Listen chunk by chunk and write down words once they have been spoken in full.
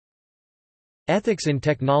Ethics in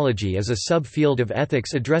technology is a subfield of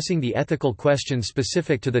ethics addressing the ethical questions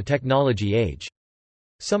specific to the technology age.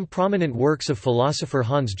 Some prominent works of philosopher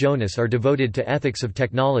Hans Jonas are devoted to ethics of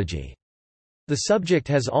technology. The subject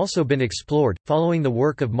has also been explored, following the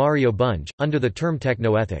work of Mario Bunge, under the term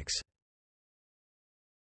technoethics.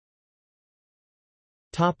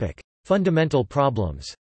 Fundamental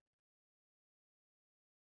problems.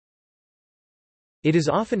 It is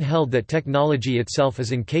often held that technology itself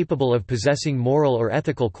is incapable of possessing moral or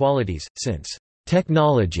ethical qualities, since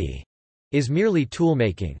technology is merely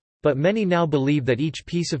tool-making. But many now believe that each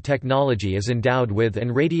piece of technology is endowed with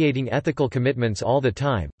and radiating ethical commitments all the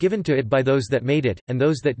time, given to it by those that made it, and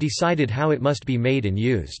those that decided how it must be made and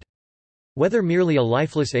used. Whether merely a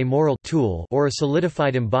lifeless amoral tool or a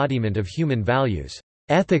solidified embodiment of human values,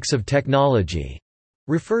 ethics of technology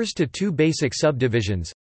refers to two basic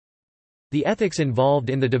subdivisions. The ethics involved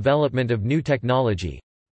in the development of new technology,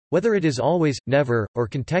 whether it is always, never, or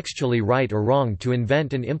contextually right or wrong to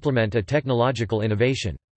invent and implement a technological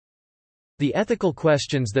innovation. The ethical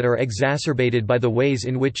questions that are exacerbated by the ways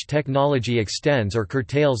in which technology extends or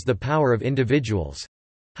curtails the power of individuals.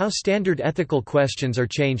 How standard ethical questions are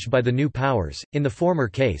changed by the new powers. In the former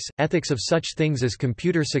case, ethics of such things as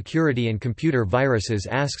computer security and computer viruses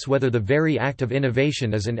asks whether the very act of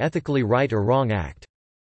innovation is an ethically right or wrong act.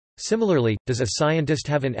 Similarly, does a scientist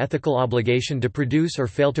have an ethical obligation to produce or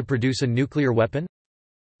fail to produce a nuclear weapon?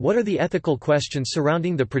 What are the ethical questions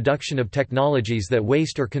surrounding the production of technologies that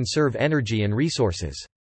waste or conserve energy and resources?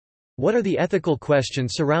 What are the ethical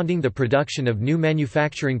questions surrounding the production of new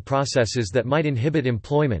manufacturing processes that might inhibit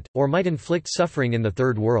employment, or might inflict suffering in the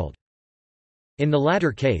Third World? In the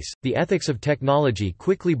latter case, the ethics of technology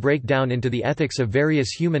quickly break down into the ethics of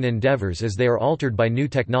various human endeavors as they are altered by new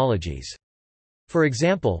technologies. For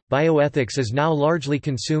example, bioethics is now largely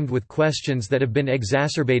consumed with questions that have been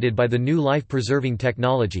exacerbated by the new life-preserving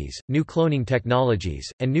technologies, new cloning technologies,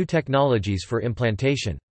 and new technologies for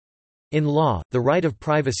implantation. In law, the right of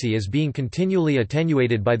privacy is being continually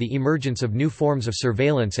attenuated by the emergence of new forms of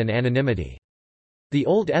surveillance and anonymity. The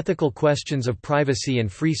old ethical questions of privacy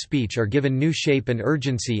and free speech are given new shape and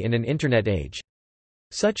urgency in an Internet age.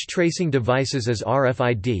 Such tracing devices as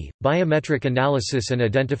RFID, biometric analysis and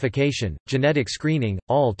identification, genetic screening,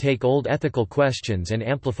 all take old ethical questions and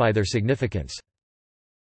amplify their significance.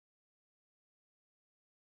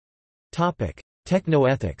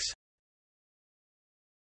 Technoethics.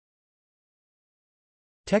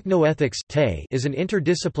 Technoethics is an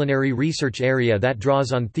interdisciplinary research area that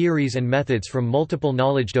draws on theories and methods from multiple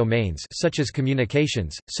knowledge domains such as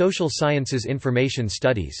communications, social sciences, information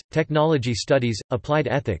studies, technology studies, applied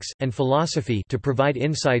ethics, and philosophy to provide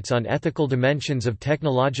insights on ethical dimensions of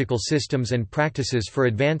technological systems and practices for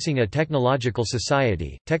advancing a technological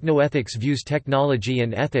society. Technoethics views technology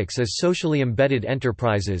and ethics as socially embedded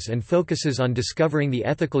enterprises and focuses on discovering the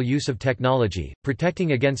ethical use of technology,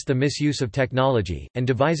 protecting against the misuse of technology, and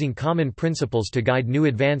devising common principles to guide new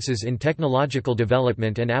advances in technological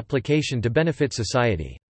development and application to benefit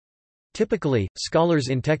society. Typically, scholars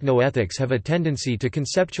in technoethics have a tendency to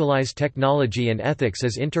conceptualize technology and ethics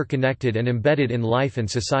as interconnected and embedded in life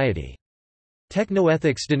and society.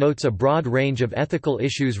 Technoethics denotes a broad range of ethical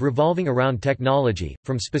issues revolving around technology,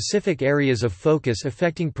 from specific areas of focus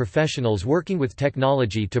affecting professionals working with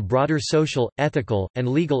technology to broader social, ethical, and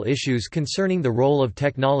legal issues concerning the role of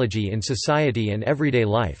technology in society and everyday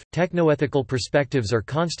life. Technoethical perspectives are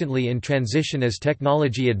constantly in transition as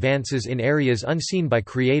technology advances in areas unseen by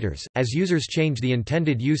creators, as users change the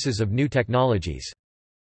intended uses of new technologies.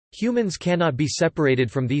 Humans cannot be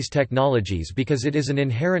separated from these technologies because it is an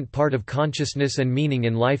inherent part of consciousness and meaning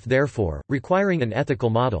in life, therefore, requiring an ethical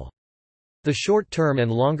model. The short-term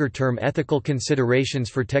and longer-term ethical considerations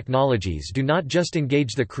for technologies do not just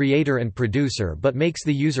engage the creator and producer but makes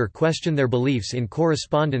the user question their beliefs in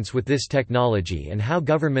correspondence with this technology and how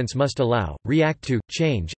governments must allow, react to,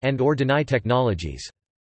 change, and/or deny technologies.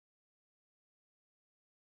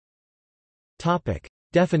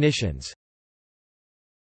 Definitions.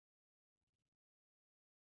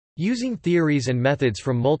 Using theories and methods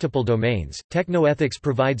from multiple domains, technoethics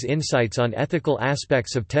provides insights on ethical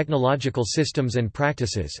aspects of technological systems and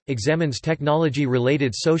practices, examines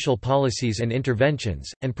technology-related social policies and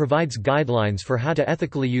interventions, and provides guidelines for how to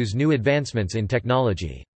ethically use new advancements in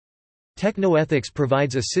technology. Technoethics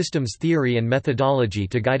provides a systems theory and methodology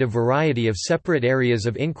to guide a variety of separate areas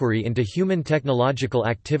of inquiry into human technological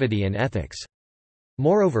activity and ethics.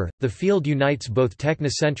 Moreover, the field unites both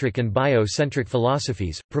technocentric and biocentric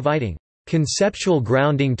philosophies, providing conceptual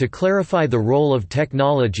grounding to clarify the role of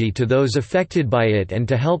technology to those affected by it and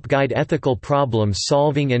to help guide ethical problem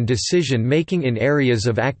solving and decision-making in areas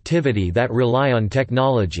of activity that rely on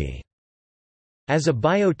technology." As a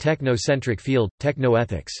bio-technocentric field,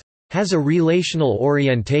 technoethics has a relational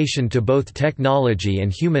orientation to both technology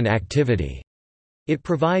and human activity. It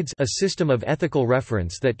provides a system of ethical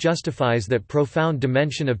reference that justifies that profound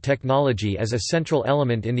dimension of technology as a central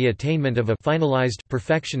element in the attainment of a finalized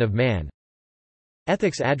perfection of man.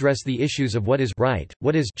 Ethics address the issues of what is right,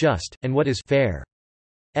 what is just, and what is fair.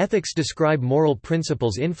 Ethics describe moral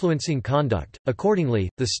principles influencing conduct. Accordingly,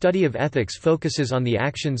 the study of ethics focuses on the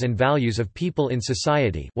actions and values of people in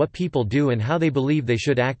society, what people do and how they believe they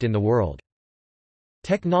should act in the world.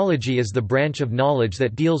 Technology is the branch of knowledge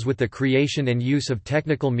that deals with the creation and use of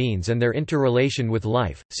technical means and their interrelation with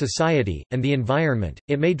life, society, and the environment.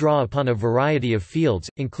 It may draw upon a variety of fields,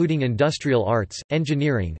 including industrial arts,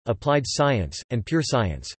 engineering, applied science, and pure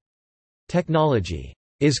science. Technology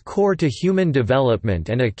is core to human development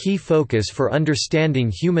and a key focus for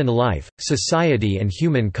understanding human life, society, and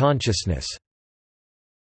human consciousness.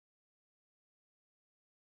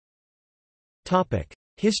 Topic: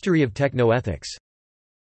 History of technoethics.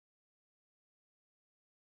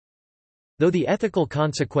 Though the ethical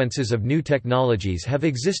consequences of new technologies have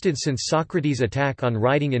existed since Socrates' attack on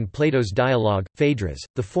writing in Plato's dialogue, Phaedrus,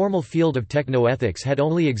 the formal field of technoethics had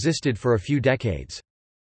only existed for a few decades.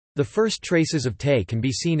 The first traces of TE can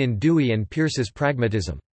be seen in Dewey and Peirce's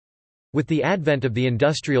pragmatism. With the advent of the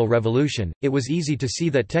Industrial Revolution, it was easy to see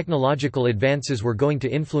that technological advances were going to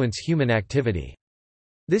influence human activity.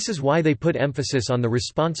 This is why they put emphasis on the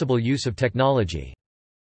responsible use of technology.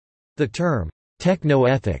 The term,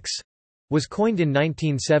 technoethics, was coined in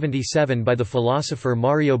 1977 by the philosopher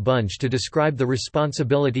Mario Bunge to describe the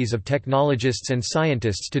responsibilities of technologists and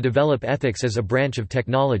scientists to develop ethics as a branch of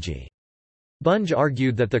technology. Bunge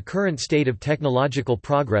argued that the current state of technological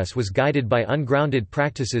progress was guided by ungrounded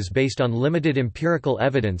practices based on limited empirical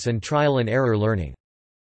evidence and trial and error learning.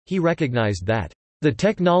 He recognized that the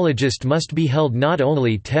technologist must be held not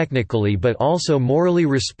only technically but also morally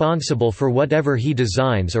responsible for whatever he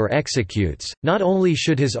designs or executes. Not only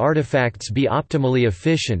should his artifacts be optimally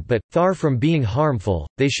efficient but, far from being harmful,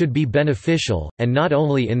 they should be beneficial, and not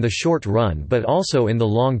only in the short run but also in the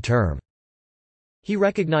long term. He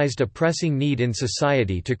recognized a pressing need in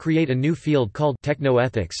society to create a new field called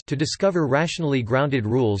technoethics to discover rationally grounded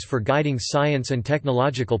rules for guiding science and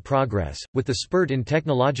technological progress. With the spurt in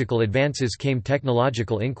technological advances came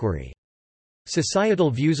technological inquiry.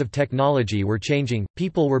 Societal views of technology were changing,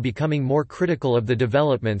 people were becoming more critical of the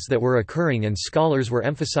developments that were occurring, and scholars were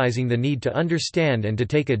emphasizing the need to understand and to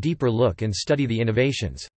take a deeper look and study the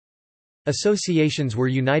innovations. Associations were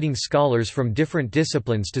uniting scholars from different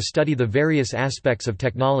disciplines to study the various aspects of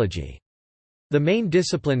technology. The main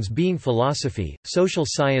disciplines being philosophy, social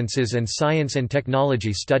sciences and science and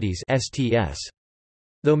technology studies (STS).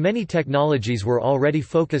 Though many technologies were already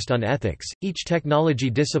focused on ethics, each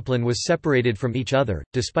technology discipline was separated from each other,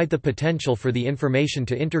 despite the potential for the information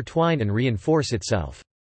to intertwine and reinforce itself.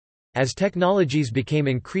 As technologies became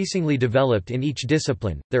increasingly developed in each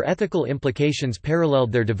discipline, their ethical implications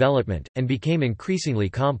paralleled their development, and became increasingly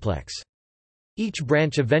complex. Each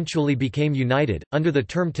branch eventually became united, under the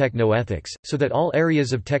term technoethics, so that all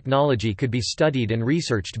areas of technology could be studied and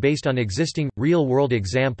researched based on existing, real-world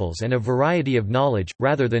examples and a variety of knowledge,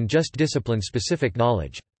 rather than just discipline-specific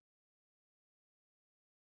knowledge.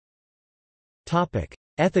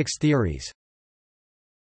 Ethics theories.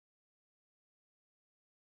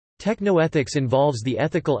 Technoethics involves the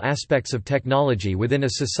ethical aspects of technology within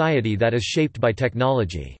a society that is shaped by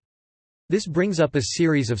technology. This brings up a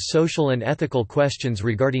series of social and ethical questions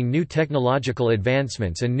regarding new technological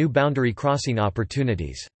advancements and new boundary crossing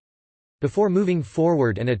opportunities. Before moving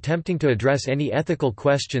forward and attempting to address any ethical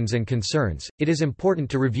questions and concerns, it is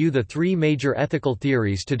important to review the three major ethical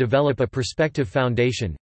theories to develop a perspective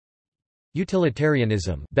foundation.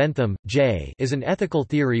 Utilitarianism Bentham, J. is an ethical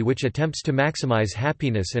theory which attempts to maximize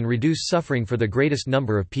happiness and reduce suffering for the greatest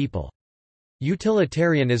number of people.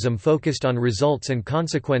 Utilitarianism focused on results and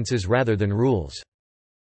consequences rather than rules.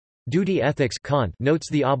 Duty ethics Kant notes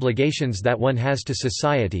the obligations that one has to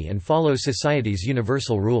society and follows society's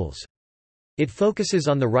universal rules. It focuses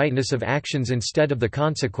on the rightness of actions instead of the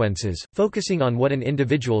consequences, focusing on what an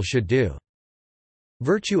individual should do.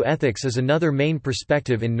 Virtue ethics is another main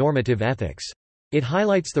perspective in normative ethics. It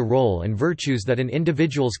highlights the role and virtues that an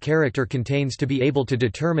individual's character contains to be able to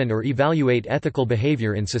determine or evaluate ethical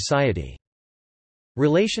behavior in society.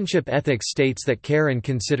 Relationship ethics states that care and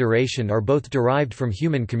consideration are both derived from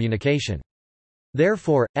human communication.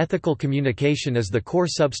 Therefore, ethical communication is the core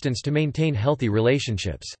substance to maintain healthy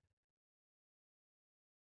relationships.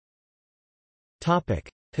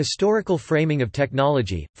 Historical framing of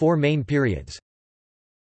technology, 4 main periods.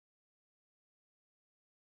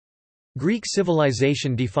 Greek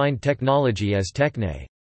civilization defined technology as techne.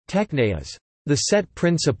 Techne is the set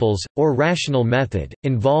principles, or rational method,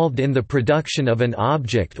 involved in the production of an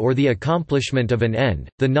object or the accomplishment of an end,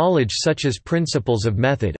 the knowledge such as principles of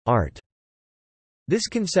method, art. This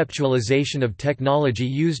conceptualization of technology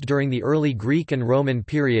used during the early Greek and Roman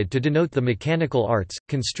period to denote the mechanical arts,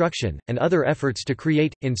 construction, and other efforts to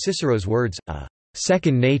create, in Cicero's words, a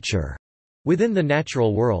second nature within the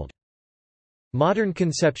natural world. Modern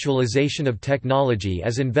conceptualization of technology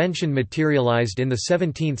as invention materialized in the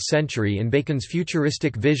 17th century in Bacon's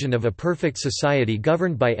futuristic vision of a perfect society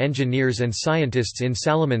governed by engineers and scientists in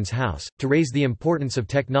Salomon's house, to raise the importance of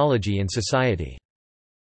technology in society.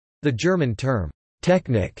 The German term,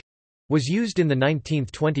 Technik, was used in the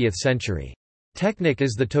 19th–20th century. Technik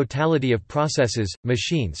is the totality of processes,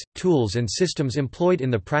 machines, tools and systems employed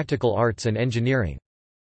in the practical arts and engineering.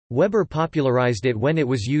 Weber popularized it when it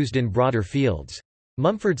was used in broader fields.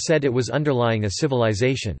 Mumford said it was underlying a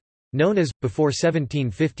civilization known as, before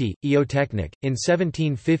 1750, Eotechnik, in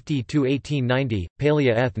 1750–1890,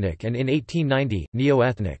 Paleoethnic, and in 1890,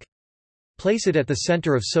 Neo-ethnic. Place it at the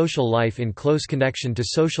center of social life in close connection to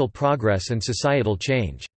social progress and societal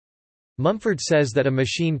change. Mumford says that a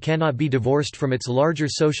machine cannot be divorced from its larger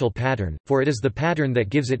social pattern, for it is the pattern that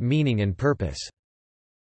gives it meaning and purpose.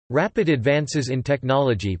 Rapid advances in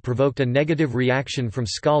technology provoked a negative reaction from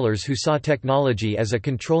scholars who saw technology as a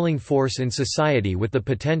controlling force in society with the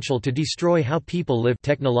potential to destroy how people live,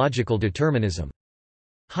 technological determinism.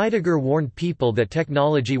 Heidegger warned people that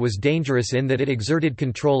technology was dangerous in that it exerted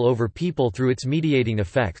control over people through its mediating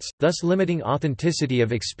effects, thus limiting authenticity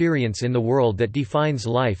of experience in the world that defines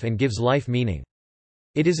life and gives life meaning.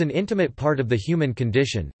 It is an intimate part of the human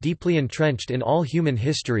condition, deeply entrenched in all human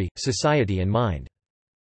history, society and mind.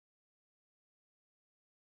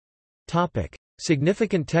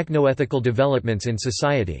 Significant technoethical developments in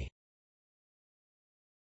society.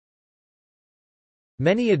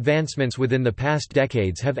 Many advancements within the past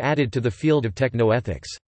decades have added to the field of technoethics.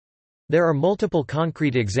 There are multiple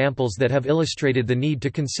concrete examples that have illustrated the need to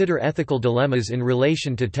consider ethical dilemmas in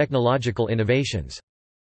relation to technological innovations.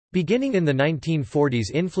 Beginning in the 1940s,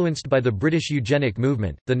 influenced by the British eugenic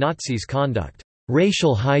movement, the Nazis conduct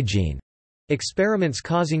racial hygiene experiments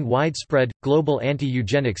causing widespread, global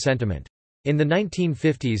anti-eugenic sentiment. In the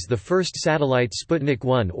 1950s, the first satellite Sputnik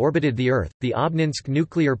 1 orbited the Earth. The Obninsk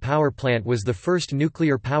nuclear power plant was the first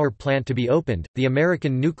nuclear power plant to be opened. The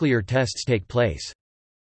American nuclear tests take place.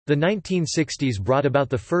 The 1960s brought about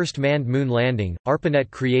the first manned moon landing,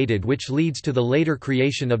 ARPANET created, which leads to the later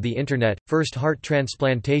creation of the Internet, first heart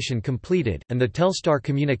transplantation completed, and the Telstar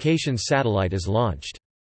communications satellite is launched.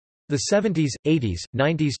 The 70s, 80s,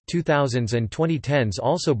 90s, 2000s and 2010s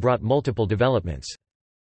also brought multiple developments.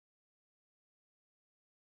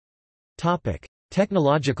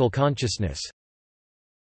 Technological consciousness.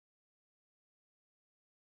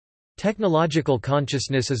 Technological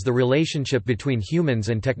consciousness is the relationship between humans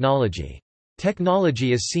and technology.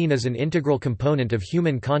 Technology is seen as an integral component of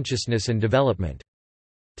human consciousness and development.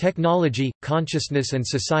 Technology, consciousness and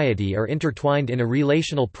society are intertwined in a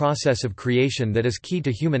relational process of creation that is key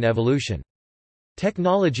to human evolution.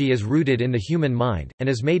 Technology is rooted in the human mind, and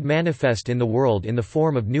is made manifest in the world in the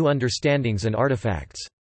form of new understandings and artifacts.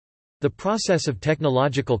 The process of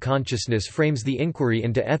technological consciousness frames the inquiry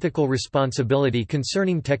into ethical responsibility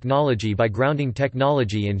concerning technology by grounding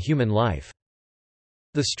technology in human life.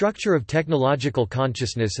 The structure of technological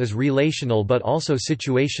consciousness is relational but also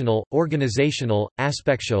situational, organizational,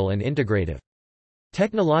 aspectual and integrative.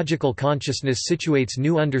 Technological consciousness situates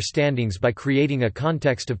new understandings by creating a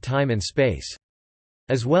context of time and space.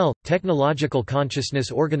 As well, technological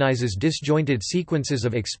consciousness organizes disjointed sequences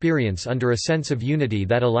of experience under a sense of unity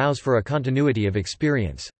that allows for a continuity of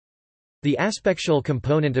experience. The aspectual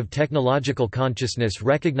component of technological consciousness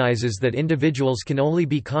recognizes that individuals can only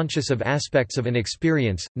be conscious of aspects of an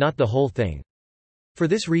experience, not the whole thing. For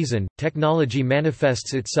this reason, technology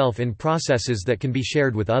manifests itself in processes that can be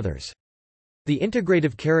shared with others. The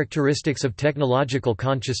integrative characteristics of technological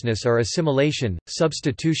consciousness are assimilation,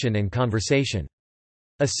 substitution and conversation.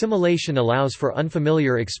 Assimilation allows for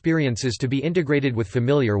unfamiliar experiences to be integrated with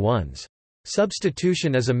familiar ones.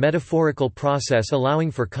 Substitution is a metaphorical process allowing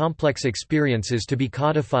for complex experiences to be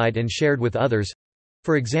codified and shared with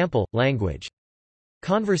others—for example, language.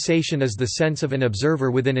 Conversation is the sense of an observer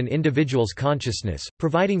within an individual's consciousness,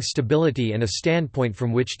 providing stability and a standpoint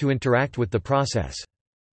from which to interact with the process.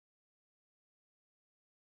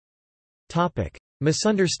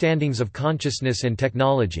 Misunderstandings of consciousness and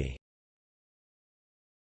technology.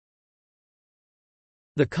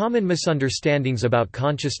 The common misunderstandings about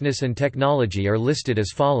consciousness and technology are listed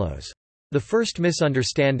as follows. The first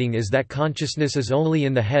misunderstanding is that consciousness is only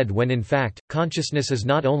in the head when in fact, consciousness is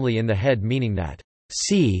not only in the head, meaning that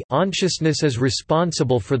consciousness is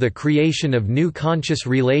responsible for the creation of new conscious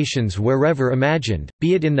relations wherever imagined,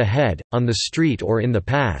 be it in the head, on the street or in the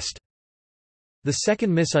past. The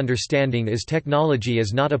second misunderstanding is technology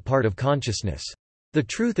is not a part of consciousness. The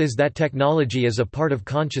truth is that technology is a part of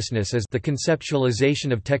consciousness as the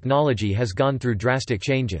conceptualization of technology has gone through drastic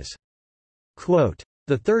changes. Quote,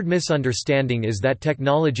 the third misunderstanding is that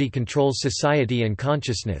technology controls society and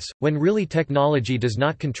consciousness, when really technology does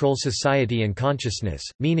not control society and consciousness,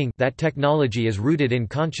 meaning that technology is rooted in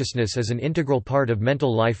consciousness as an integral part of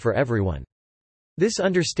mental life for everyone. This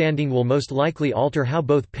understanding will most likely alter how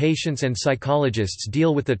both patients and psychologists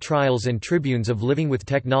deal with the trials and tribunes of living with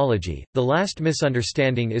technology. The last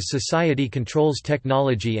misunderstanding is society controls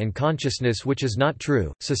technology and consciousness, which is not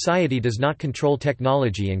true. Society does not control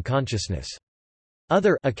technology and consciousness.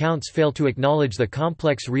 Other accounts fail to acknowledge the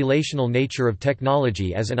complex relational nature of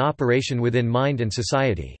technology as an operation within mind and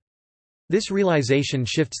society. This realization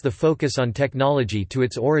shifts the focus on technology to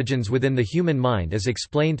its origins within the human mind as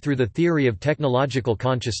explained through the theory of technological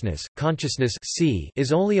consciousness. Consciousness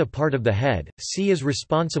is only a part of the head, is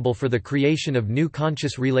responsible for the creation of new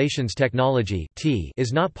conscious relations. Technology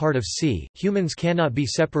is not part of humans cannot be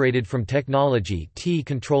separated from technology.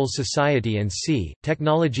 Controls society and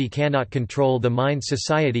technology cannot control the mind.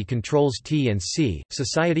 Society controls and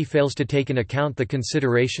society fails to take into account the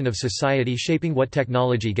consideration of society shaping what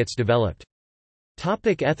technology gets developed.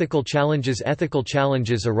 Ethical challenges. Ethical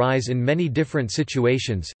challenges arise in many different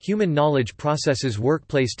situations: human knowledge processes,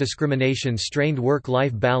 workplace discrimination, strained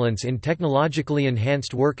work-life balance in technologically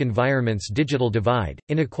enhanced work environments, digital divide,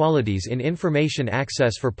 inequalities in information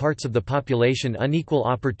access for parts of the population, unequal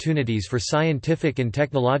opportunities for scientific and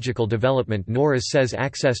technological development. Norris says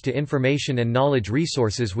access to information and knowledge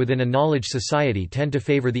resources within a knowledge society tend to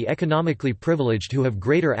favor the economically privileged who have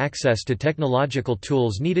greater access to technological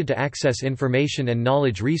tools needed to access information and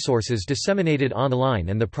knowledge resources disseminated online,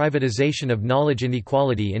 and the privatization of knowledge.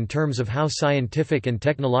 Inequality in terms of how scientific and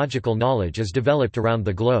technological knowledge is developed around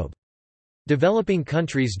the globe. Developing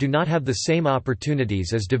countries do not have the same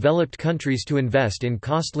opportunities as developed countries to invest in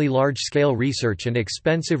costly large-scale research and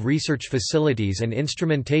expensive research facilities and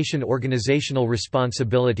instrumentation. Organizational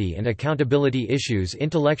responsibility and accountability issues.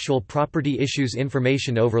 Intellectual property issues.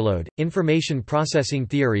 Information overload. Information processing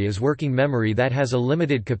theory is working memory that has a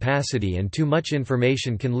limited capacity, and too much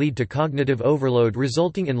information can lead to cognitive overload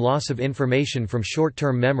resulting in loss of information from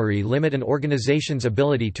short-term memory. Limit an organization's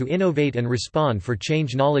ability to innovate and respond for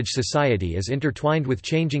change. Knowledge society is intertwined with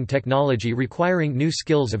changing technology requiring new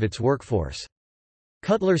skills of its workforce.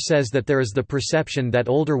 Cutler says that there is the perception that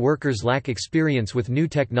older workers lack experience with new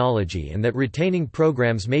technology and that retaining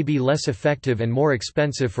programs may be less effective and more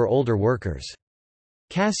expensive for older workers.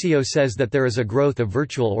 Cassio says that there is a growth of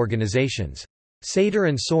virtual organizations. Sater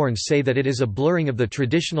and Sorns say that it is a blurring of the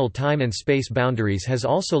traditional time and space boundaries has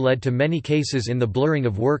also led to many cases in the blurring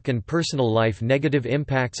of work and personal life. Negative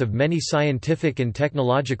impacts of many scientific and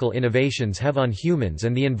technological innovations have on humans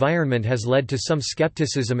and the environment has led to some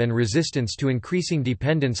skepticism and resistance to increasing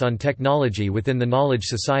dependence on technology within the knowledge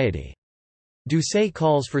society. Doucet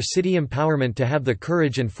calls for city empowerment to have the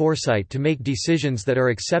courage and foresight to make decisions that are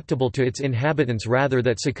acceptable to its inhabitants rather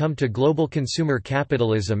than succumb to global consumer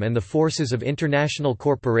capitalism and the forces of international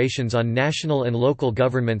corporations on national and local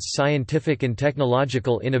governments. Scientific and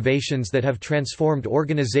technological innovations that have transformed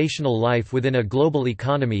organizational life within a global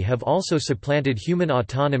economy have also supplanted human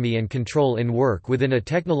autonomy and control in work within a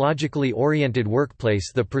technologically oriented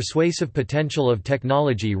workplace. The persuasive potential of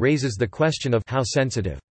technology raises the question of how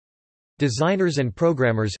sensitive designers and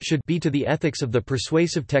programmers should be to the ethics of the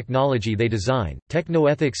persuasive technology they design.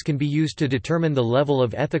 Technoethics can be used to determine the level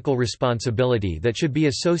of ethical responsibility that should be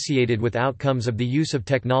associated with outcomes of the use of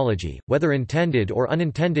technology, whether intended or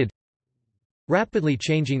unintended. Rapidly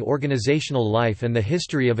changing organizational life and the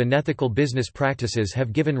history of unethical business practices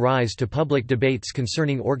have given rise to public debates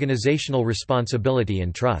concerning organizational responsibility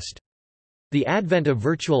and trust. The advent of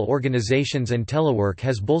virtual organizations and telework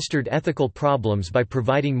has bolstered ethical problems by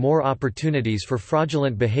providing more opportunities for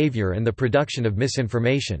fraudulent behavior and the production of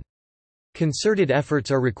misinformation. Concerted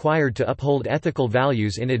efforts are required to uphold ethical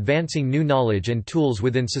values in advancing new knowledge and tools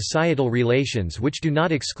within societal relations which do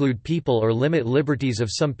not exclude people or limit liberties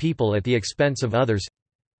of some people at the expense of others.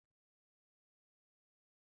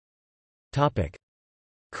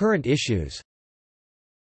 Current issues.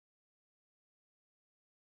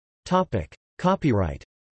 Copyright.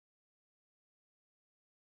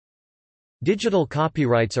 Digital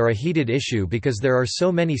copyrights are a heated issue because there are so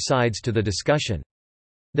many sides to the discussion.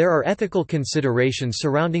 There are ethical considerations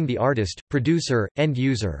surrounding the artist, producer, end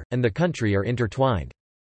user, and the country are intertwined.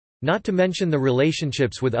 Not to mention the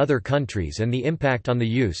relationships with other countries and the impact on the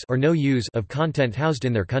use or no use of content housed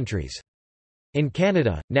in their countries. In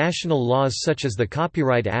Canada, national laws such as the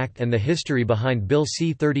Copyright Act and the history behind Bill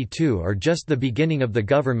C-32 are just the beginning of the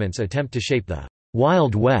government's attempt to shape the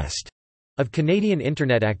Wild West of Canadian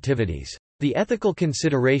Internet activities. The ethical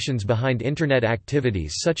considerations behind Internet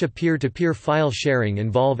activities such as peer-to-peer file sharing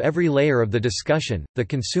involve every layer of the discussion: the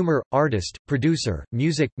consumer, artist, producer,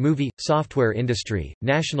 music, movie, software industry,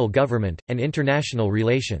 national government, and international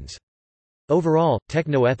relations. Overall,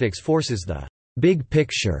 technoethics forces the big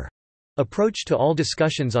picture approach to all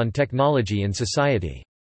discussions on technology and society.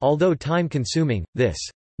 Although time-consuming, this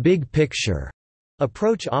big picture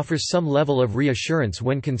approach offers some level of reassurance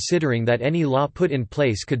when considering that any law put in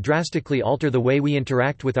place could drastically alter the way we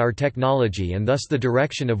interact with our technology and thus the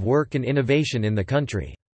direction of work and innovation in the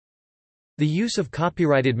country. The use of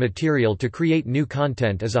copyrighted material to create new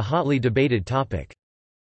content is a hotly debated topic.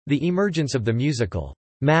 The emergence of the musical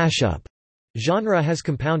mashup genre has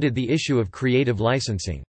compounded the issue of creative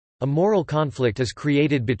licensing. A moral conflict is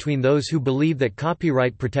created between those who believe that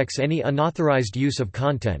copyright protects any unauthorized use of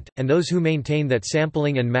content, and those who maintain that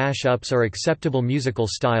sampling and mash-ups are acceptable musical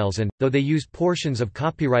styles and, though they use portions of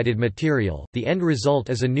copyrighted material, the end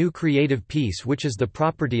result is a new creative piece which is the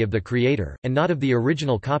property of the creator, and not of the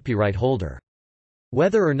original copyright holder.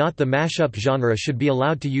 Whether or not the mashup genre should be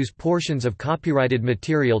allowed to use portions of copyrighted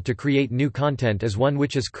material to create new content is one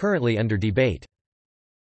which is currently under debate.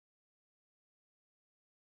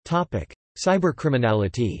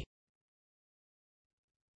 Cybercriminality.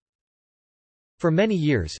 For many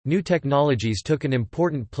years, new technologies took an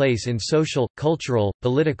important place in social, cultural,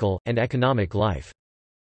 political, and economic life.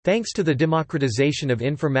 Thanks to the democratization of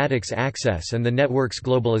informatics access and the network's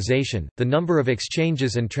globalization, the number of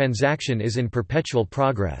exchanges and transaction is in perpetual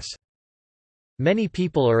progress. Many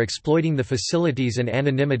people are exploiting the facilities and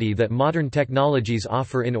anonymity that modern technologies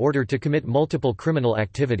offer in order to commit multiple criminal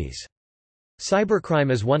activities.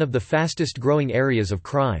 Cybercrime is one of the fastest-growing areas of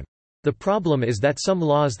crime. The problem is that some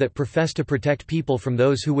laws that profess to protect people from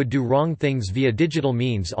those who would do wrong things via digital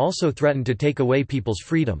means also threaten to take away people's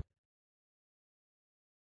freedom.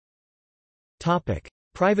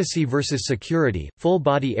 Privacy versus security,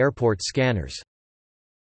 full-body airport scanners.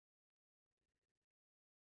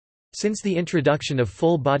 Since the introduction of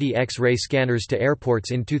full-body X-ray scanners to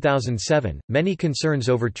airports in 2007, many concerns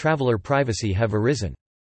over traveler privacy have arisen.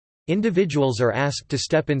 Individuals are asked to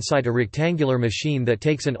step inside a rectangular machine that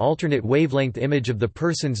takes an alternate wavelength image of the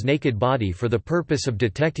person's naked body for the purpose of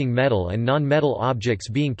detecting metal and non-metal objects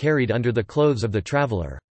being carried under the clothes of the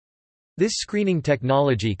traveler. This screening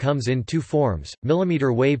technology comes in two forms: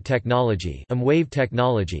 millimeter wave technology, wave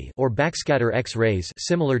technology, or backscatter X-rays,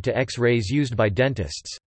 similar to X-rays used by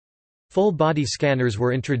dentists. Full-body scanners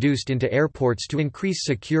were introduced into airports to increase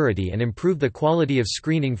security and improve the quality of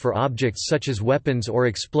screening for objects such as weapons or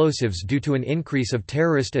explosives due to an increase of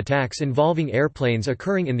terrorist attacks involving airplanes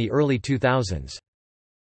occurring in the early 2000s.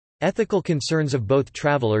 Ethical concerns of both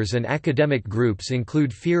travelers and academic groups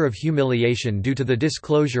include fear of humiliation due to the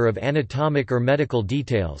disclosure of anatomic or medical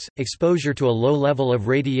details, exposure to a low level of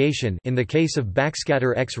radiation in the case of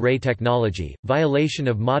backscatter X-ray technology, violation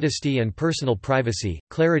of modesty and personal privacy,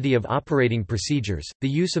 clarity of operating procedures, the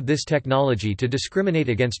use of this technology to discriminate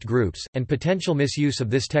against groups, and potential misuse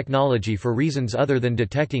of this technology for reasons other than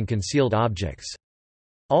detecting concealed objects.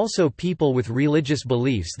 Also, people with religious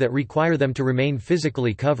beliefs that require them to remain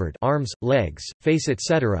physically covered arms, legs, face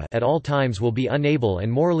etc. at all times will be unable and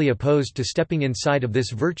morally opposed to stepping inside of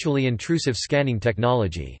this virtually intrusive scanning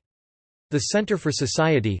technology. The Center for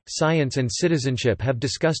Society, Science and Citizenship have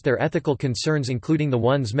discussed their ethical concerns, including the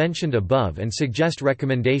ones mentioned above, and suggest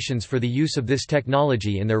recommendations for the use of this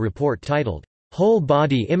technology in their report titled, "Whole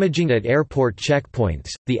Body Imaging at Airport Checkpoints: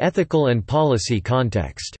 The Ethical and Policy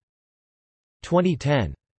Context."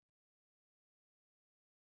 2010.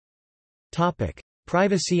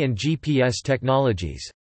 Privacy and GPS technologies.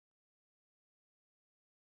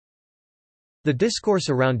 The discourse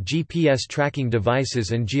around GPS tracking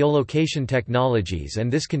devices and geolocation technologies and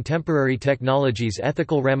this contemporary technology's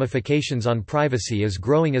ethical ramifications on privacy is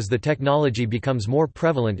growing as the technology becomes more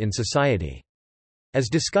prevalent in society. As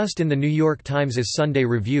discussed in the New York Times' Sunday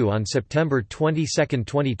Review on September 22,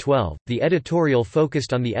 2012, the editorial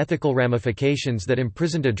focused on the ethical ramifications that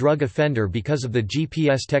imprisoned a drug offender because of the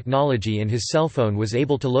GPS technology in his cell phone was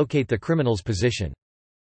able to locate the criminal's position.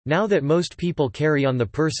 Now that most people carry on the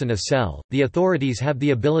person a cell, the authorities have the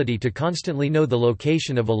ability to constantly know the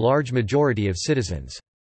location of a large majority of citizens.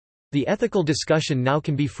 The ethical discussion now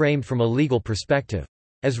can be framed from a legal perspective.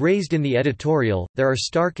 As raised in the editorial, there are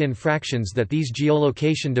stark infractions that these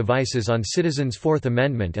geolocation devices on citizens' Fourth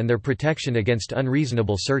Amendment and their protection against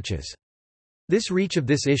unreasonable searches. This reach of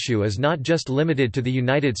this issue is not just limited to the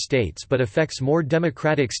United States but affects more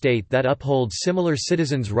democratic states that uphold similar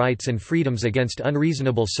citizens' rights and freedoms against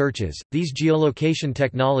unreasonable searches. These geolocation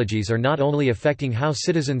technologies are not only affecting how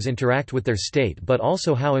citizens interact with their state but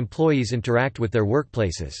also how employees interact with their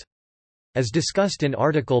workplaces. As discussed in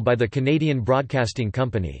article by the Canadian Broadcasting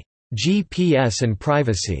Company, GPS and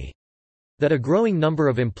Privacy, that a growing number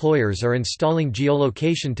of employers are installing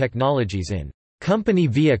geolocation technologies in company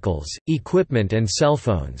vehicles, equipment and cell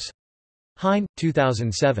phones. Hein,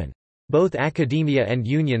 2007. Both academia and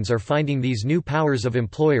unions are finding these new powers of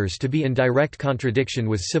employers to be in direct contradiction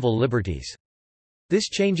with civil liberties. This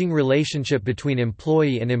changing relationship between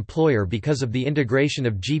employee and employer because of the integration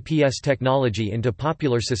of GPS technology into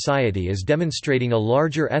popular society is demonstrating a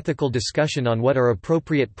larger ethical discussion on what are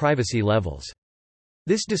appropriate privacy levels.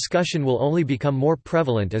 This discussion will only become more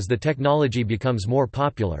prevalent as the technology becomes more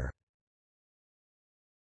popular.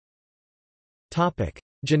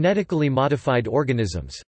 Genetically modified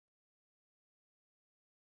organisms.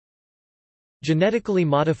 Genetically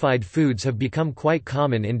modified foods have become quite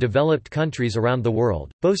common in developed countries around the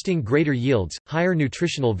world, boasting greater yields, higher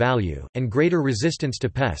nutritional value, and greater resistance to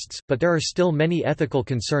pests, but there are still many ethical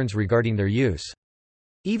concerns regarding their use.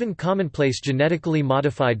 Even commonplace genetically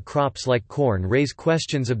modified crops like corn raise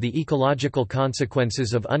questions of the ecological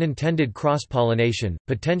consequences of unintended cross-pollination,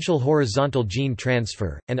 potential horizontal gene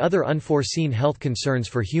transfer, and other unforeseen health concerns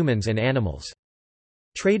for humans and animals.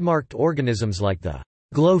 Trademarked organisms like the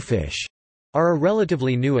glowfish are a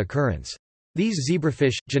relatively new occurrence. These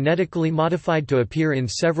zebrafish, genetically modified to appear in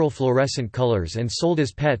several fluorescent colors and sold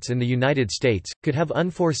as pets in the United States, could have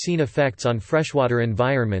unforeseen effects on freshwater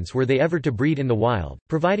environments were they ever to breed in the wild,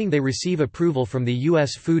 providing they receive approval from the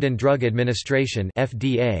U.S. Food and Drug Administration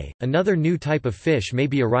 (FDA). Another new type of fish may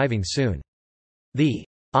be arriving soon. The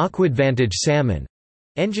aquadvantage salmon,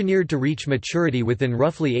 engineered to reach maturity within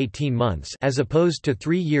roughly 18 months as opposed to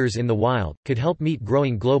 3 years in the wild, could help meet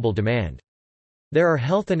growing global demand. There are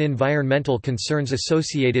health and environmental concerns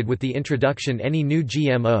associated with the introduction of any new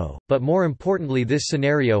GMO, but more importantly this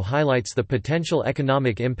scenario highlights the potential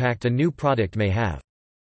economic impact a new product may have.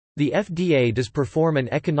 The FDA does perform an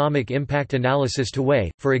economic impact analysis to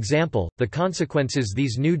weigh, for example, the consequences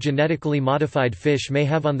these new genetically modified fish may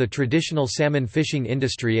have on the traditional salmon fishing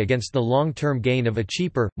industry against the long-term gain of a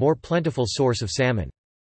cheaper, more plentiful source of salmon.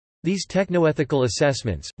 These technoethical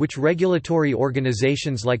assessments, which regulatory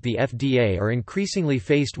organizations like the FDA are increasingly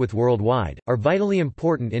faced with worldwide, are vitally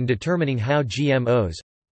important in determining how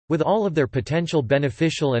GMOs—with all of their potential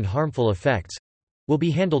beneficial and harmful effects—will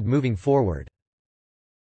be handled moving forward.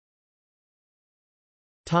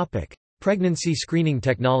 Pregnancy screening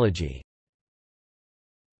technology.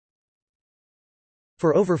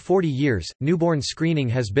 For over 40 years, newborn screening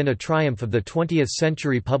has been a triumph of the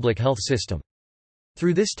 20th-century public health system.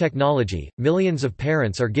 Through this technology, millions of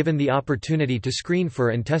parents are given the opportunity to screen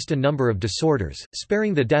for and test a number of disorders,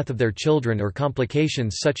 sparing the death of their children or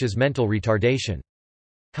complications such as mental retardation.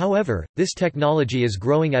 However, this technology is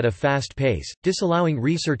growing at a fast pace, disallowing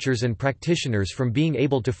researchers and practitioners from being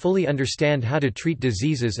able to fully understand how to treat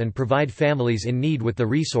diseases and provide families in need with the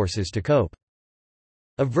resources to cope.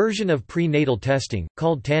 A version of prenatal testing,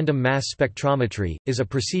 called tandem mass spectrometry, is a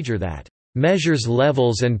procedure that measures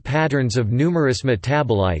levels and patterns of numerous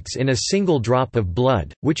metabolites in a single drop of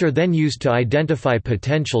blood, which are then used to identify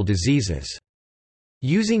potential diseases.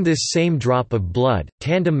 Using this same drop of blood,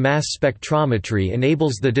 tandem mass spectrometry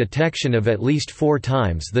enables the detection of at least 4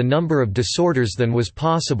 times the number of disorders than was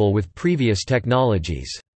possible with previous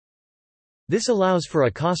technologies. This allows for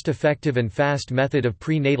a cost-effective and fast method of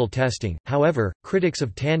prenatal testing. However, critics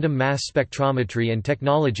of tandem mass spectrometry and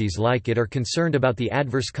technologies like it are concerned about the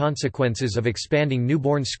adverse consequences of expanding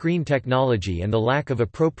newborn screen technology and the lack of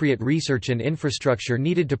appropriate research and infrastructure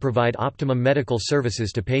needed to provide optimum medical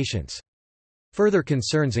services to patients. Further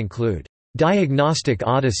concerns include diagnostic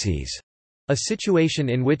odysseys, a situation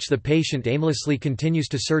in which the patient aimlessly continues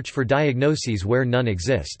to search for diagnoses where none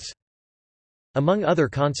exists. Among other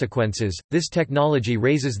consequences, this technology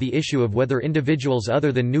raises the issue of whether individuals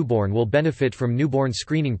other than newborn will benefit from newborn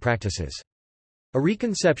screening practices. A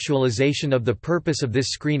reconceptualization of the purpose of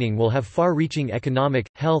this screening will have far-reaching economic,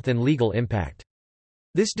 health and legal impact.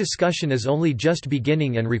 This discussion is only just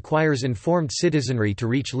beginning and requires informed citizenry to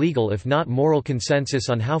reach legal if not moral consensus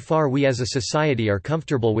on how far we as a society are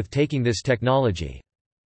comfortable with taking this technology.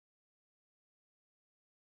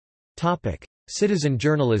 Citizen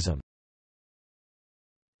journalism.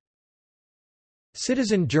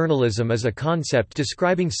 Citizen journalism is a concept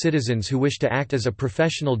describing citizens who wish to act as a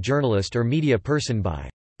professional journalist or media person by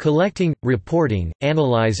collecting, reporting,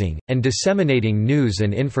 analyzing, and disseminating news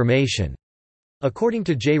and information. According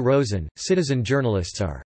to J. Rosen, citizen journalists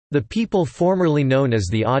are the people formerly known as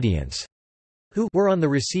the audience, who were on the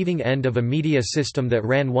receiving end of a media system that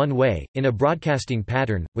ran one way, in a broadcasting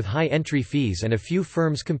pattern, with high entry fees and a few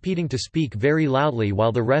firms competing to speak very loudly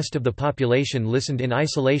while the rest of the population listened in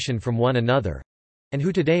isolation from one another, and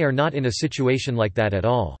who today are not in a situation like that at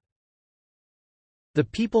all. The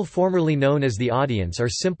people formerly known as the audience are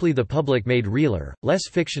simply the public made realer, less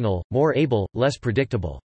fictional, more able, less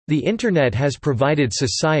predictable. The Internet has provided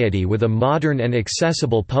society with a modern and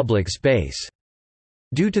accessible public space.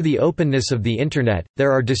 Due to the openness of the Internet,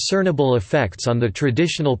 there are discernible effects on the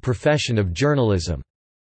traditional profession of journalism.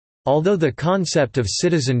 Although the concept of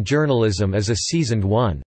citizen journalism is a seasoned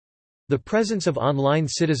one, the presence of online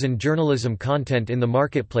citizen journalism content in the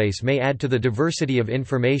marketplace may add to the diversity of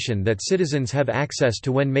information that citizens have access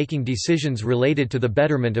to when making decisions related to the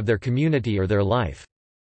betterment of their community or their life.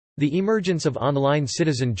 The emergence of online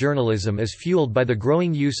citizen journalism is fueled by the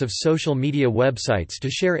growing use of social media websites to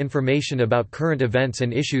share information about current events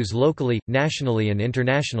and issues locally, nationally and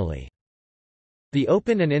internationally. The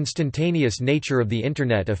open and instantaneous nature of the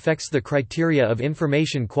Internet affects the criteria of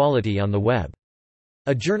information quality on the web.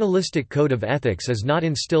 A journalistic code of ethics is not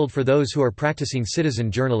instilled for those who are practicing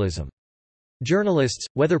citizen journalism. Journalists,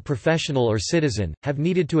 whether professional or citizen, have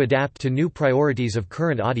needed to adapt to new priorities of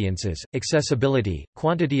current audiences: accessibility,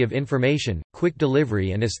 quantity of information, quick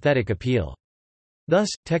delivery and aesthetic appeal. Thus,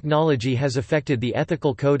 technology has affected the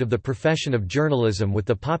ethical code of the profession of journalism with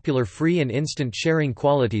the popular free and instant sharing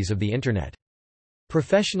qualities of the Internet.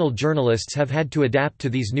 Professional journalists have had to adapt to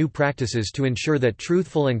these new practices to ensure that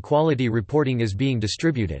truthful and quality reporting is being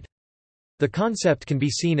distributed. The concept can be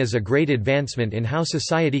seen as a great advancement in how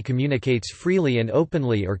society communicates freely and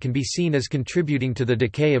openly, or can be seen as contributing to the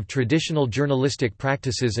decay of traditional journalistic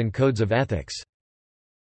practices and codes of ethics.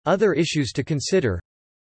 Other issues to consider: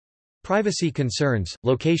 privacy concerns,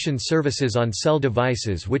 location services on cell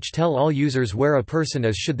devices which tell all users where a person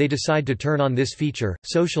is should they decide to turn on this feature,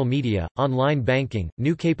 social media, online banking,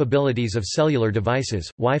 new capabilities of cellular devices,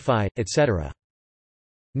 Wi-Fi, etc.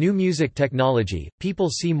 New music technology. People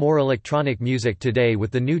see more electronic music today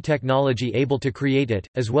with the new technology able to create it,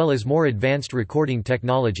 as well as more advanced recording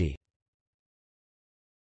technology.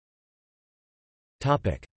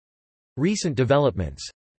 Recent developments.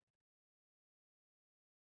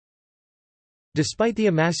 Despite the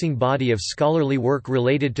amassing body of scholarly work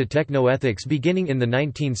related to technoethics beginning in the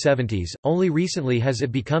 1970s, only recently has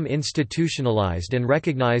it become institutionalized and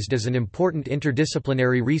recognized as an important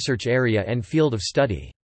interdisciplinary research area and field of study.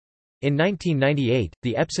 In 1998,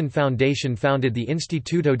 the Epson Foundation founded the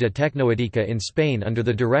Instituto de Tecnoética in Spain under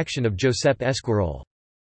the direction of Josep Esquirol.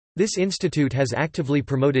 This institute has actively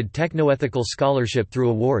promoted technoethical scholarship through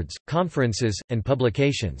awards, conferences, and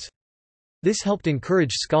publications. This helped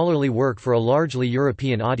encourage scholarly work for a largely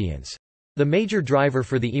European audience. The major driver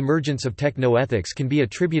for the emergence of technoethics can be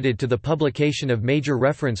attributed to the publication of major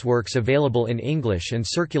reference works available in English and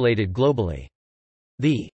circulated globally.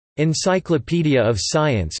 The Encyclopedia of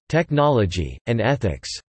Science, Technology, and Ethics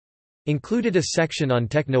included a section on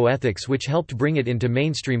technoethics which helped bring it into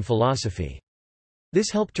mainstream philosophy. This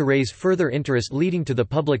helped to raise further interest, leading to the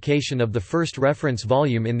publication of the first reference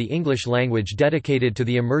volume in the English language dedicated to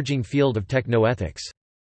the emerging field of technoethics.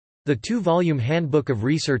 The two-volume Handbook of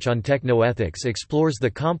Research on Technoethics explores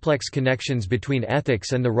the complex connections between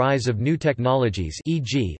ethics and the rise of new technologies,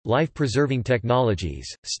 e.g., life-preserving technologies,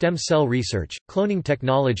 stem cell research, cloning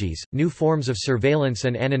technologies, new forms of surveillance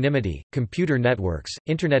and anonymity, computer networks,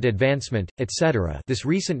 Internet advancement, etc. This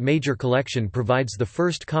recent major collection provides the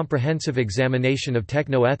first comprehensive examination of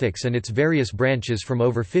technoethics and its various branches from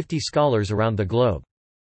over 50 scholars around the globe.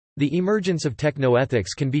 The emergence of technoethics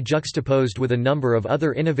can be juxtaposed with a number of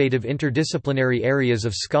other innovative interdisciplinary areas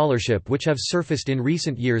of scholarship which have surfaced in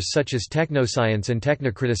recent years, such as technoscience and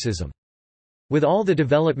technocriticism. With all the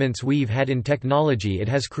developments we've had in technology, it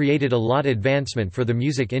has created a lot advancement for the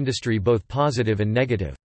music industry, both positive and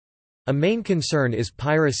negative. A main concern is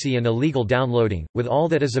piracy and illegal downloading. With all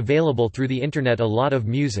that is available through the Internet, a lot of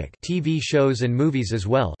music, TV shows and movies as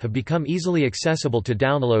well have become easily accessible to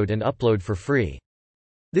download and upload for free.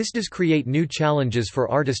 This does create new challenges for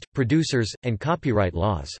artists, producers, and copyright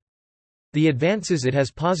laws. The advances it has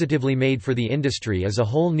positively made for the industry is a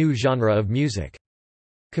whole new genre of music.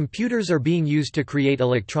 Computers are being used to create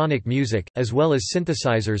electronic music, as well as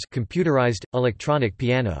synthesizers, computerized, electronic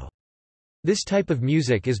piano. This type of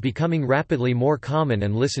music is becoming rapidly more common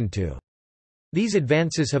and listened to. These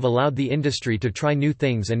advances have allowed the industry to try new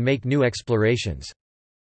things and make new explorations.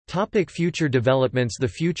 Future developments. The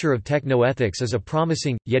future of technoethics is a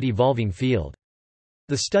promising, yet evolving field.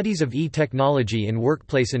 The studies of e-technology in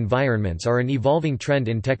workplace environments are an evolving trend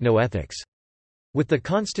in technoethics. With the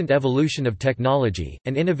constant evolution of technology,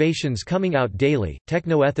 and innovations coming out daily,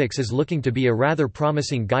 technoethics is looking to be a rather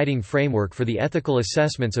promising guiding framework for the ethical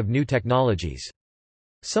assessments of new technologies.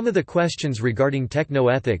 Some of the questions regarding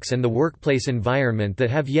technoethics and the workplace environment that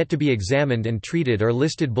have yet to be examined and treated are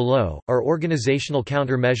listed below. Are organizational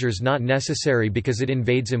countermeasures not necessary because it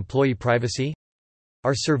invades employee privacy?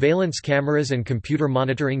 Are surveillance cameras and computer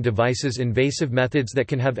monitoring devices invasive methods that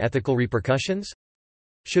can have ethical repercussions?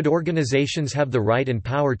 Should organizations have the right and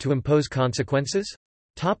power to impose consequences?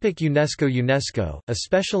 UNESCO, a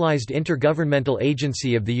specialized intergovernmental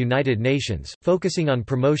agency of the United Nations, focusing on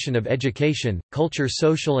promotion of education, culture,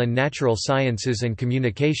 social and natural sciences and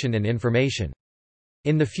communication and information.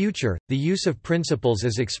 In the future, the use of principles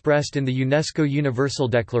as expressed in the UNESCO Universal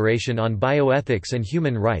Declaration on Bioethics and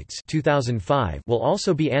Human Rights 2005 will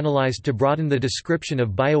also be analyzed to broaden the description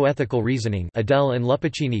of bioethical reasoning. Adele and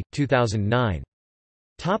Lupacchini, 2009.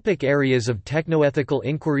 Areas of technoethical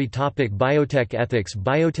inquiry. Biotech ethics.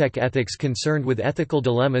 Biotech ethics concerned with ethical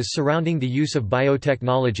dilemmas surrounding the use of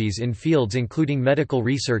biotechnologies in fields including medical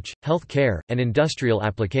research, health care, and industrial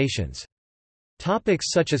applications.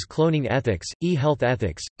 Topics such as cloning ethics, e-health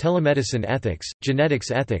ethics, telemedicine ethics, genetics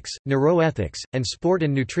ethics, neuroethics, and sport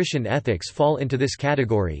and nutrition ethics fall into this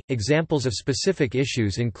category. Examples of specific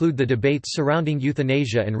issues include the debates surrounding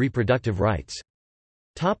euthanasia and reproductive rights.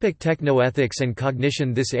 Technoethics and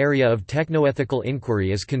cognition. This area of technoethical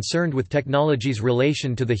inquiry is concerned with technology's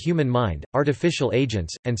relation to the human mind, artificial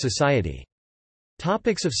agents, and society.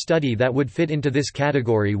 Topics of study that would fit into this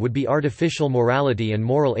category would be artificial morality and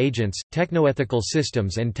moral agents, technoethical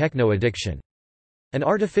systems and techno-addiction. An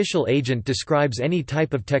artificial agent describes any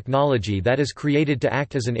type of technology that is created to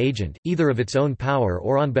act as an agent, either of its own power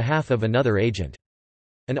or on behalf of another agent.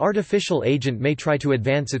 An artificial agent may try to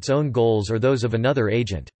advance its own goals or those of another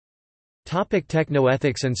agent.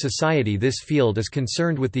 Technoethics and society. This field is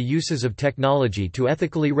concerned with the uses of technology to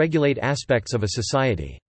ethically regulate aspects of a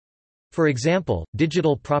society. For example,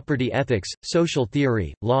 digital property ethics, social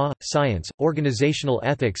theory, law, science, organizational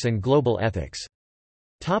ethics and global ethics.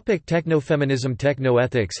 Technofeminism.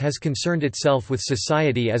 Technoethics has concerned itself with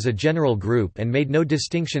society as a general group and made no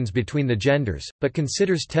distinctions between the genders, but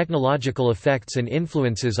considers technological effects and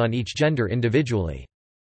influences on each gender individually.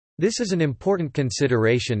 This is an important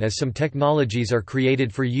consideration as some technologies are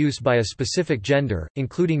created for use by a specific gender,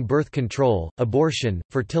 including birth control, abortion,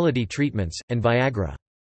 fertility treatments, and Viagra.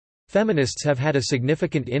 Feminists have had a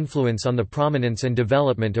significant influence on the prominence and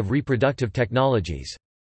development of reproductive technologies.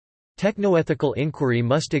 Technoethical inquiry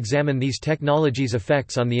must examine these technologies'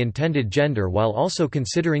 effects on the intended gender while also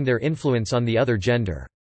considering their influence on the other gender.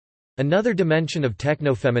 Another dimension of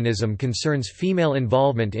technofeminism concerns female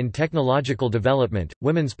involvement in technological development.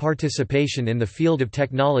 Women's participation in the field of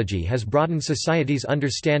technology has broadened society's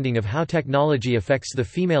understanding of how technology affects the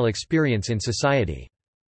female experience in society.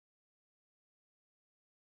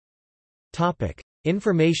 Topic: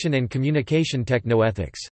 Information and communication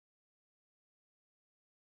technoethics.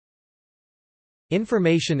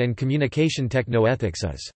 Information and communication technoethics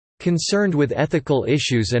is concerned with ethical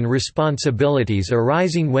issues and responsibilities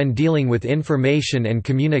arising when dealing with information and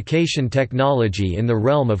communication technology in the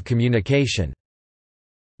realm of communication.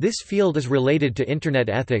 This field is related to Internet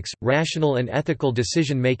ethics, rational and ethical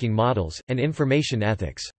decision-making models, and information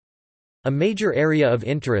ethics. A major area of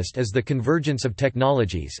interest is the convergence of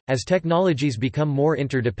technologies. As technologies become more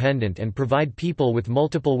interdependent and provide people with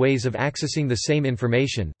multiple ways of accessing the same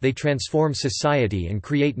information, they transform society and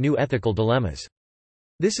create new ethical dilemmas.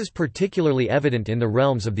 This is particularly evident in the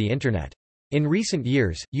realms of the Internet. In recent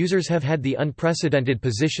years, users have had the unprecedented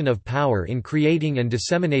position of power in creating and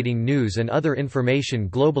disseminating news and other information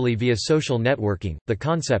globally via social networking. The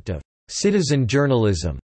concept of citizen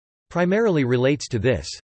journalism primarily relates to this.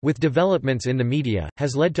 With developments in the media,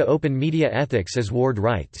 has led to open media ethics as Ward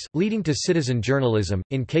writes, leading to citizen journalism.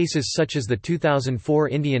 In cases such as the 2004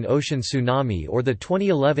 Indian Ocean tsunami or the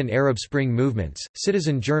 2011 Arab Spring movements,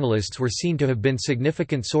 citizen journalists were seen to have been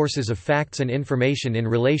significant sources of facts and information in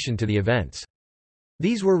relation to the events.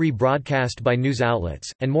 These were rebroadcast by news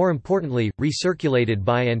outlets, and more importantly, recirculated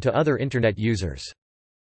by and to other Internet users.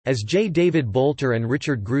 As J. David Bolter and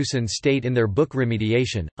Richard Gruson state in their book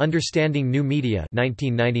Remediation, Understanding New Media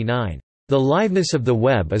 1999, "The liveness of the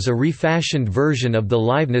web is a refashioned version of the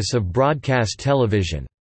liveness of broadcast television."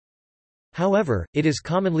 However, it is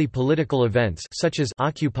commonly political events such as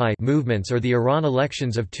Occupy movements or the Iran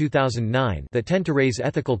elections of 2009 that tend to raise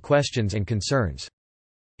ethical questions and concerns.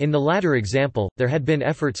 In the latter example, there had been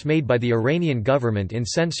efforts made by the Iranian government in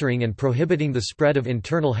censoring and prohibiting the spread of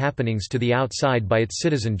internal happenings to the outside by its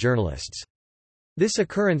citizen journalists. This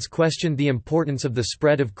occurrence questioned the importance of the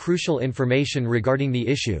spread of crucial information regarding the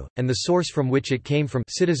issue, and the source from which it came from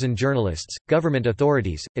citizen journalists, government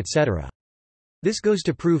authorities, etc. This goes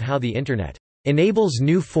to prove how the Internet enables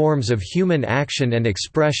new forms of human action and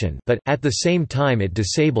expression, but, at the same time it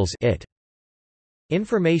disables it.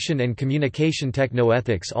 Information and communication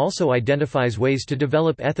technoethics also identifies ways to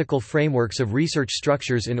develop ethical frameworks of research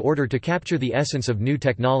structures in order to capture the essence of new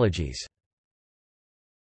technologies.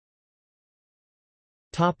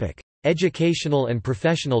 Topic: Educational and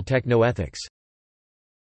professional technoethics.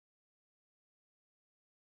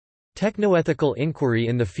 Technoethical inquiry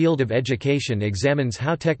in the field of education examines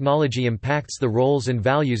how technology impacts the roles and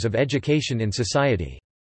values of education in society.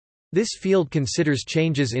 This field considers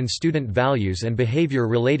changes in student values and behavior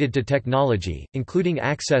related to technology, including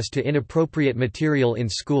access to inappropriate material in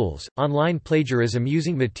schools, online plagiarism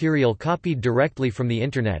using material copied directly from the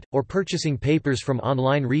Internet, or purchasing papers from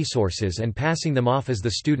online resources and passing them off as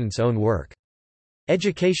the student's own work.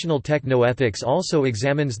 Educational technoethics also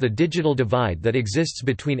examines the digital divide that exists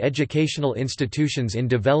between educational institutions in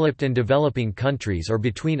developed and developing countries or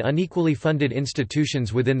between unequally funded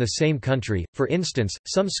institutions within the same country. For instance,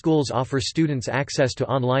 some schools offer students access to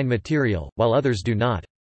online material, while others do not.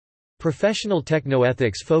 Professional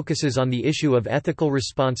technoethics focuses on the issue of ethical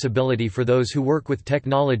responsibility for those who work with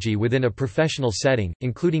technology within a professional setting,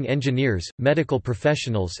 including engineers, medical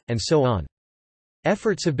professionals, and so on.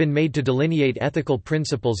 Efforts have been made to delineate ethical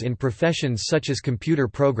principles in professions such as computer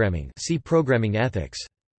programming. See programming ethics.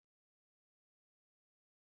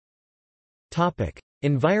 Topic: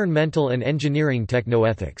 Environmental and engineering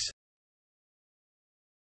technoethics.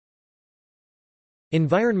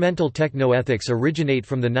 Environmental technoethics originate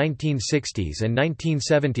from the 1960s and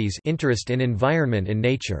 1970s interest in environment and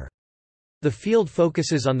nature. The field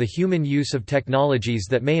focuses on the human use of technologies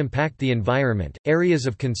that may impact the environment. Areas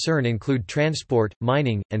of concern include transport,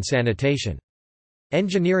 mining, and sanitation.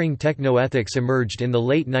 Engineering technoethics emerged in the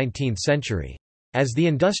late 19th century. As the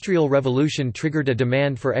Industrial Revolution triggered a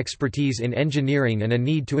demand for expertise in engineering and a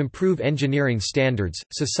need to improve engineering standards,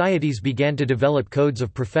 societies began to develop codes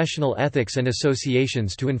of professional ethics and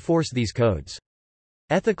associations to enforce these codes.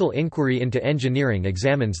 Ethical inquiry into engineering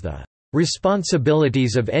examines the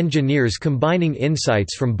responsibilities of engineers combining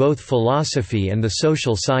insights from both philosophy and the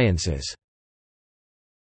social sciences.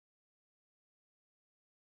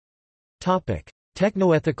 Topic: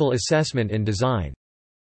 Technoethical assessment and design.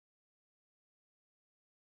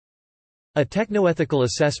 A technoethical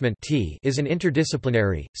assessment is an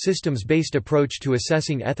interdisciplinary, systems-based approach to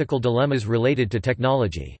assessing ethical dilemmas related to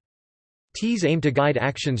technology. TEs aim to guide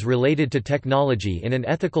actions related to technology in an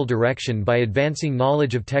ethical direction by advancing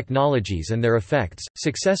knowledge of technologies and their effects.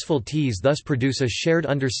 Successful TEs thus produce a shared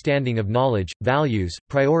understanding of knowledge, values,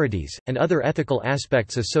 priorities, and other ethical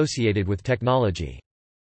aspects associated with technology.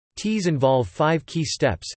 TEs involve 5 key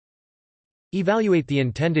steps. Evaluate the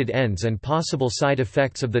intended ends and possible side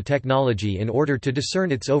effects of the technology in order to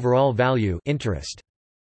discern its overall value, interest.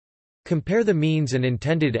 Compare the means and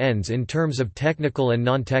intended ends in terms of technical and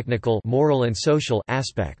non-technical, moral and social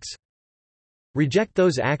aspects. Reject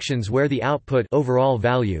those actions where the output, overall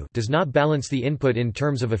value, does not balance the input in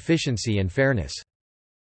terms of efficiency and fairness.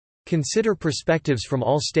 Consider perspectives from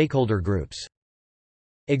all stakeholder groups.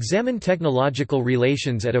 Examine technological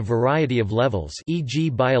relations at a variety of levels, e.g.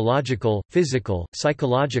 biological, physical,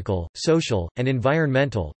 psychological, social, and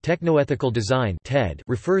environmental. Technoethical design (TED)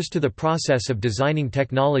 refers to the process of designing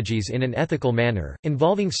technologies in an ethical manner,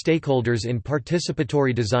 involving stakeholders in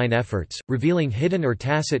participatory design efforts, revealing hidden or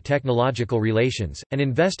tacit technological relations, and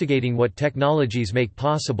investigating what technologies make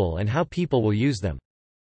possible and how people will use them.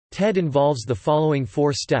 TED involves the following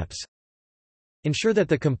 4 steps. Ensure that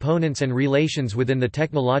the components and relations within the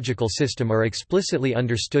technological system are explicitly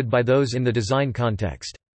understood by those in the design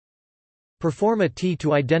context. Perform a TE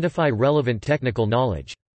to identify relevant technical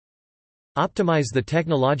knowledge. Optimize the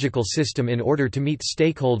technological system in order to meet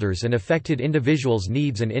stakeholders and affected individuals'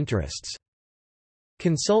 needs and interests.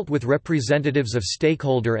 Consult with representatives of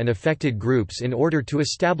stakeholder and affected groups in order to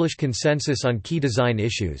establish consensus on key design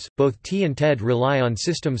issues. Both T and TED rely on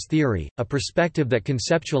systems theory, a perspective that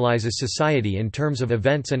conceptualizes society in terms of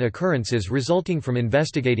events and occurrences resulting from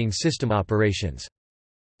investigating system operations.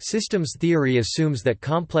 Systems theory assumes that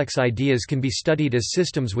complex ideas can be studied as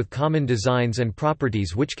systems with common designs and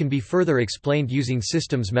properties which can be further explained using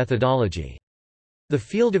systems methodology. The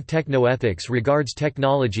field of technoethics regards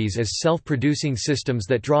technologies as self-producing systems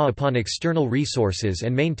that draw upon external resources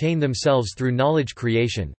and maintain themselves through knowledge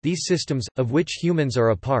creation. These systems, of which humans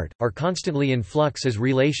are a part, are constantly in flux as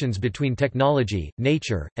relations between technology,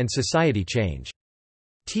 nature, and society change.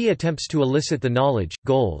 T attempts to elicit the knowledge,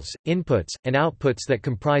 goals, inputs, and outputs that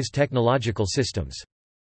comprise technological systems.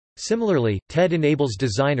 Similarly, TED enables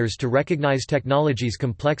designers to recognize technology's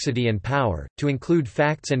complexity and power, to include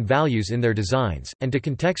facts and values in their designs, and to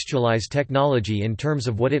contextualize technology in terms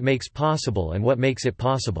of what it makes possible and what makes it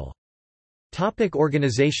possible.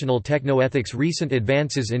 Organizational technoethics. Recent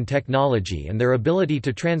advances in technology and their ability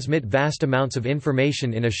to transmit vast amounts of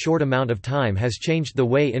information in a short amount of time has changed the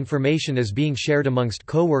way information is being shared amongst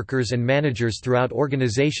coworkers and managers throughout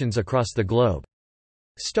organizations across the globe.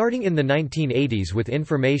 Starting in the 1980s with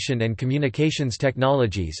information and communications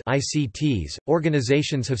technologies (ICTs),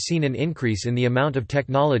 organizations have seen an increase in the amount of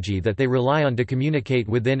technology that they rely on to communicate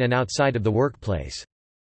within and outside of the workplace.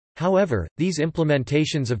 However, these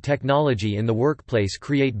implementations of technology in the workplace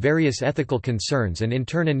create various ethical concerns and in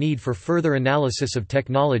turn a need for further analysis of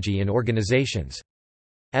technology in organizations.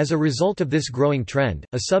 As a result of this growing trend,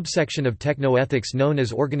 a subsection of technoethics known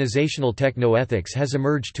as organizational technoethics has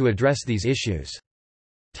emerged to address these issues.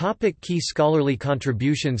 Key scholarly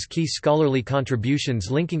contributions. Key scholarly contributions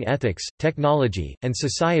linking ethics, technology, and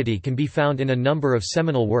society can be found in a number of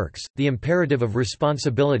seminal works. The Imperative of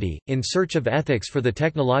Responsibility, In Search of Ethics for the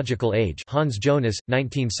Technological Age, Hans Jonas,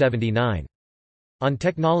 1979. On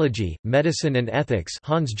Technology, Medicine and Ethics,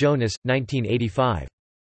 Hans Jonas, 1985.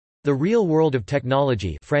 The Real World of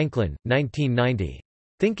Technology, Franklin, 1990.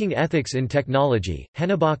 Thinking Ethics in Technology,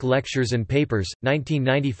 Hennebach Lectures and Papers,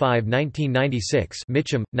 1995–1996,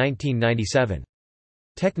 Mitchum, 1997.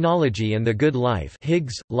 Technology and the Good Life,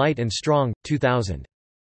 Higgs, Light and Strong, 2000.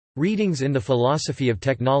 Readings in the Philosophy of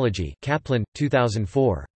Technology, Kaplan,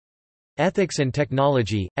 2004. Ethics and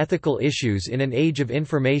Technology, Ethical Issues in an Age of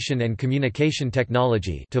Information and Communication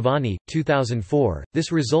Technology, Tavani, 2004.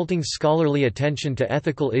 This resulting scholarly attention to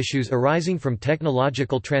ethical issues arising from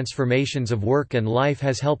technological transformations of work and life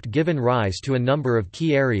has helped given rise to a number of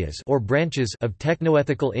key areas or branches of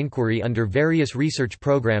technoethical inquiry under various research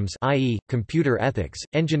programs, i.e., computer ethics,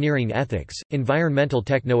 engineering ethics, environmental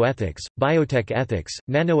technoethics, biotech ethics,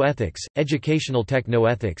 nanoethics, educational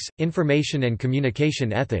technoethics, information and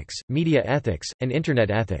communication ethics, media ethics, and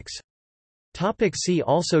Internet ethics. See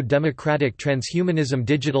also Democratic transhumanism,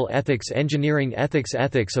 digital ethics, engineering ethics,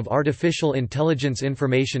 ethics of artificial intelligence,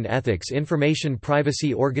 information ethics, information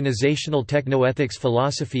privacy, organizational technoethics,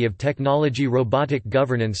 philosophy of technology, robotic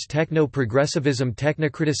governance, techno-progressivism,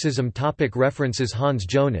 technocriticism. References. Hans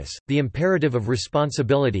Jonas, The Imperative of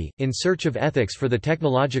Responsibility, In Search of Ethics for the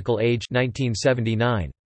Technological Age,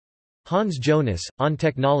 1979. Hans Jonas, On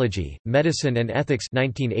Technology, Medicine and Ethics,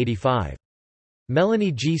 1985.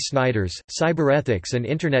 Melanie G. Snyders, Cyberethics and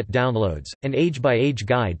Internet Downloads, An Age-by-Age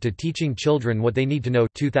Guide to Teaching Children What They Need to Know,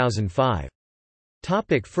 2005.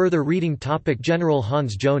 Further reading. General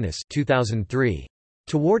Hans Jonas, 2003.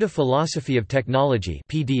 Toward a Philosophy of Technology,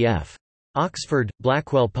 PDF. Oxford,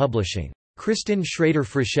 Blackwell Publishing. Kristin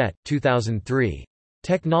Schrader-Frechette, 2003.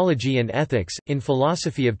 Technology and Ethics, in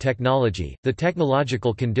Philosophy of Technology, The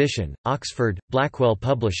Technological Condition, Oxford, Blackwell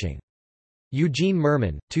Publishing. Eugene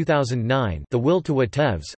Merman, 2009. The Will to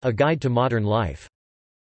Whatevs, A Guide to Modern Life.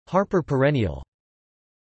 Harper Perennial.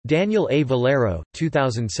 Daniel A. Valero,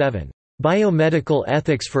 2007. Biomedical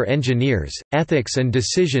Ethics for Engineers, Ethics and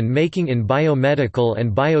Decision-Making in Biomedical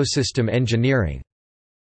and Biosystem Engineering.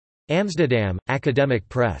 Amsterdam, Academic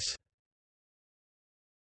Press.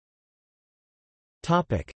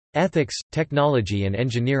 Ethics, Technology and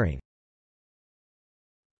Engineering.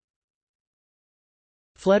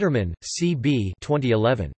 Flederman, C. B.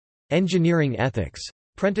 2011. Engineering Ethics.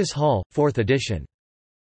 Prentice Hall, 4th edition.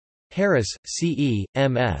 Harris, C. E.,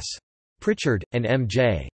 M. S. Pritchard, and M.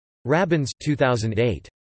 J. Rabbins, 2008.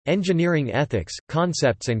 Engineering Ethics,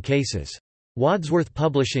 Concepts and Cases. Wadsworth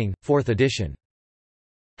Publishing, 4th edition.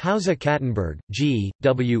 Hauser Kattenberg, G.,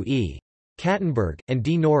 W. E. Kattenberg, and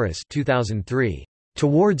D. Norris, 2003.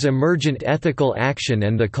 Towards Emergent Ethical Action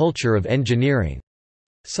and the Culture of Engineering.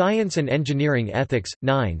 Science and Engineering Ethics,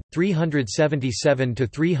 9,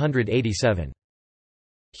 377–387.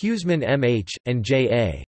 Huseman M.H., and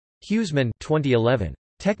J.A. Huseman 2011.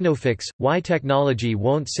 Technofix, Why Technology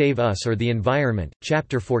Won't Save Us or the Environment,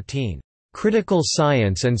 Chapter 14. Critical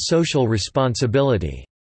Science and Social Responsibility.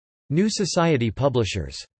 New Society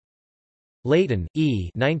Publishers. Leighton, E.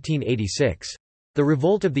 1986. The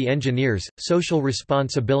Revolt of the Engineers, Social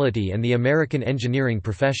Responsibility and the American Engineering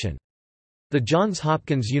Profession. The Johns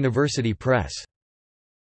Hopkins University Press.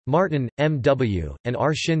 Martin, M. W., and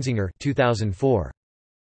R. Schinzinger 2004.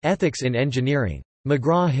 Ethics in Engineering.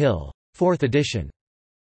 McGraw-Hill. 4th edition.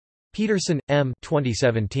 Peterson, M.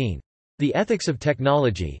 2017. The Ethics of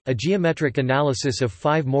Technology, A Geometric Analysis of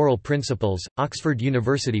 5 Moral Principles, Oxford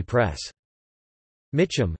University Press.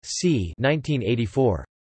 Mitchum, C. 1984.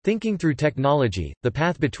 Thinking Through Technology, The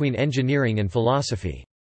Path Between Engineering and Philosophy.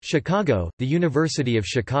 Chicago, The University of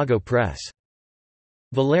Chicago Press.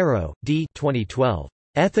 Valero, D. 2012.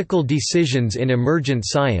 Ethical Decisions in Emergent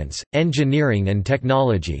Science, Engineering and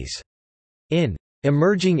Technologies. In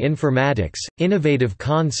Emerging Informatics, Innovative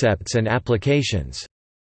Concepts and Applications.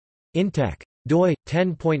 Intech. doi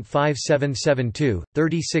 10.5772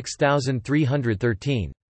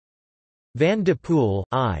 36313. Van de Poel,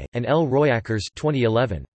 I., and L. Royackers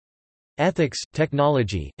 2011. Ethics,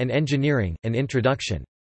 Technology, and Engineering, An Introduction.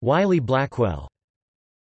 Wiley-Blackwell.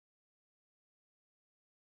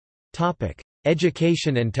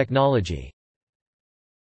 Education and Technology.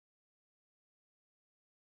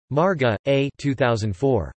 Marga, A.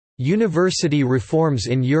 2004. University Reforms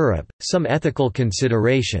in Europe, Some Ethical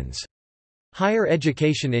Considerations. Higher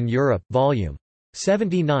Education in Europe, Vol.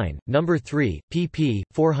 79, No. 3, pp.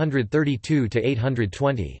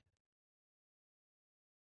 432–820.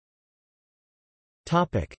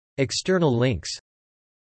 External links.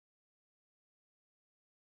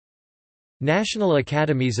 National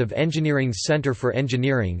Academies of Engineering's Center for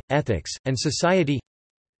Engineering, Ethics, and Society.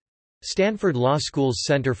 Stanford Law School's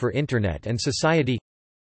Center for Internet and Society.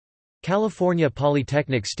 California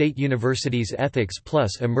Polytechnic State University's Ethics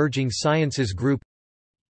Plus Emerging Sciences Group.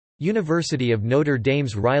 University of Notre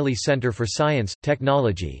Dame's Riley Center for Science,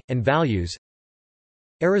 Technology, and Values.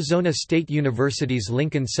 Arizona State University's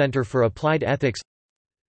Lincoln Center for Applied Ethics.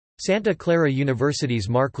 Santa Clara University's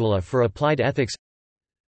Markula for Applied Ethics.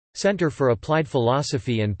 Center for Applied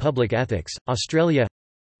Philosophy and Public Ethics, Australia.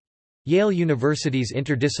 Yale University's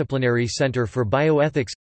Interdisciplinary Center for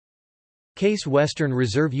Bioethics. Case Western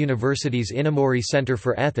Reserve University's Inamori Center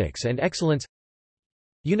for Ethics and Excellence.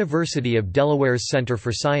 University of Delaware's Center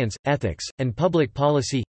for Science, Ethics, and Public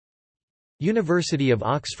Policy. University of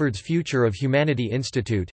Oxford's Future of Humanity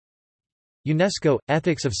Institute. UNESCO,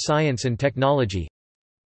 Ethics of Science and Technology.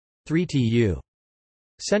 3TU.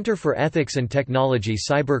 Center for Ethics and Technology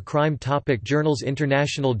Cyber Crime Topic Journals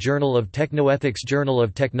International Journal of Technoethics Journal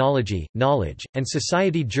of Technology, Knowledge, and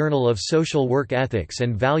Society Journal of Social Work Ethics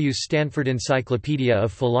and Values Stanford Encyclopedia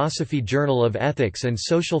of Philosophy Journal of Ethics and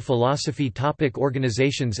Social Philosophy Topic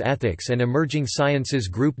Organizations Ethics and Emerging Sciences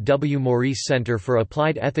Group W. Maurice Center for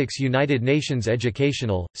Applied Ethics United Nations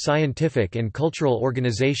Educational, Scientific and Cultural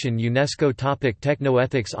Organization UNESCO Topic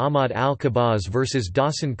Technoethics Ahmad Al-Kabaz vs.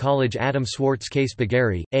 Dawson College Adam Swartz Case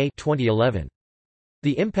Bagari, A. 2011.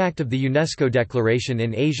 The Impact of the UNESCO Declaration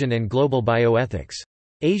in Asian and Global Bioethics.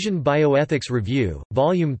 Asian Bioethics Review,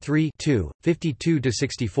 Volume 3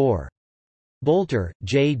 52–64. Bolter,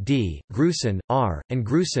 J. D., Gruson, R., and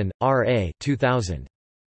Gruson, R. A. 2000.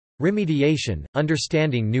 Remediation,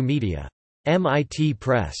 Understanding New Media. MIT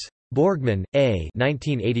Press. Borgman, A.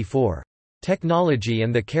 1984. Technology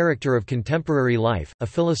and the Character of Contemporary Life, A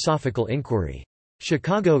Philosophical Inquiry.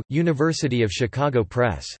 Chicago, University of Chicago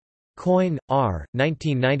Press. Coyne, R.,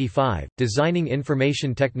 1995, Designing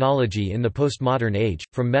Information Technology in the Postmodern Age,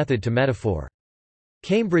 From Method to Metaphor.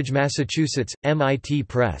 Cambridge, Massachusetts, MIT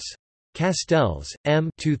Press. Castells,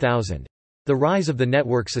 M. 2000. The Rise of the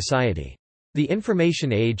Network Society. The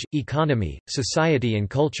Information Age, Economy, Society and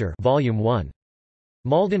Culture Volume 1.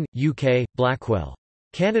 Malden, UK, Blackwell.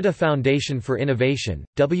 Canada Foundation for Innovation,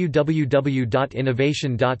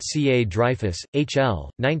 www.innovation.ca Dreyfus, H.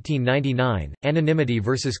 L., 1999, Anonymity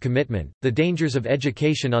versus Commitment, The Dangers of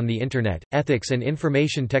Education on the Internet, Ethics and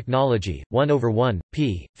Information Technology, 1/1,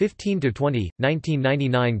 p. 15–20,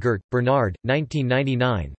 1999 Gert, Bernard,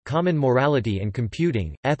 1999, Common Morality and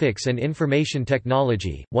Computing, Ethics and Information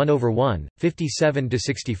Technology, 1/1,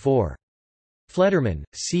 57–64. Flederman,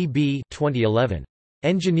 C. B. 2011.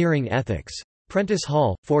 Engineering Ethics. Prentice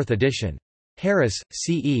Hall, 4th edition. Harris,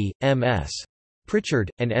 C. E., M. S. Pritchard,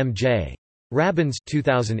 and M. J. Rabbins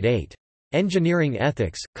 2008. Engineering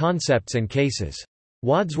Ethics, Concepts and Cases.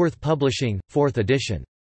 Wadsworth Publishing, 4th edition.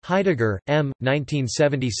 Heidegger, M.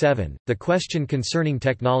 1977, The Question Concerning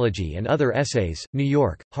Technology and Other Essays, New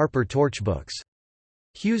York, Harper Torch Books.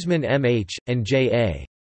 Huseman M. H., and J. A.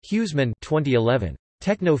 Huseman 2011.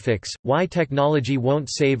 Technofix, Why Technology Won't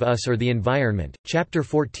Save Us or the Environment, Chapter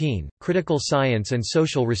 14, Critical Science and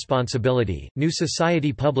Social Responsibility, New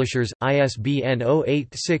Society Publishers, ISBN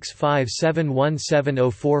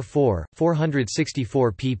 0865717044,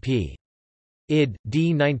 464 pp. Id.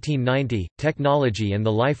 D. 1990, Technology and the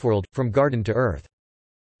Lifeworld, From Garden to Earth.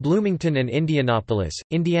 Bloomington and Indianapolis,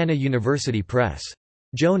 Indiana University Press.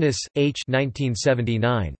 Jonas, H.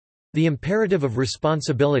 1979. The Imperative of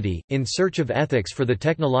Responsibility, In Search of Ethics for the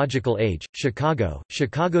Technological Age, Chicago,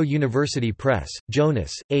 Chicago University Press,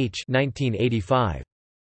 Jonas, H. 1985.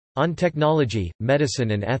 On Technology,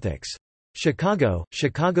 Medicine and Ethics. Chicago,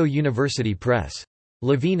 Chicago University Press.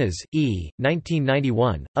 Levinas, E.,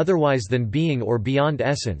 1991, Otherwise Than Being or Beyond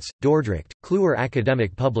Essence, Dordrecht, Kluwer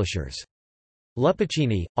Academic Publishers.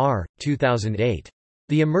 Lupacchini, R., 2008.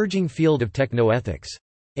 The Emerging Field of Technoethics.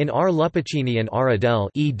 In R. Lupacchini and R. Adele,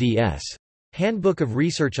 eds. Handbook of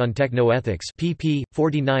Research on Technoethics, pp.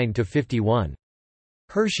 49–51.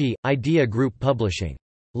 Hershey, Idea Group Publishing.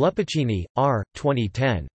 Lupacchini, R.,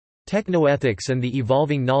 2010. Technoethics and the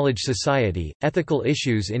Evolving Knowledge Society, Ethical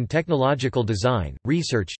Issues in Technological Design,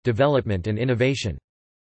 Research, Development and Innovation.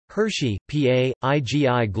 Hershey, PA,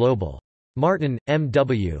 IGI Global. Martin, M.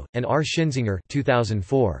 W., and R. Schinzinger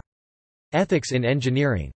 2004. Ethics in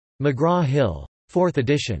Engineering. McGraw-Hill. 4th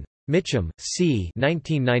edition. Mitchum, C.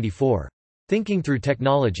 1994. Thinking Through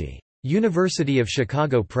Technology. University of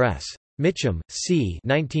Chicago Press. Mitchum, C.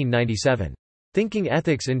 1997. Thinking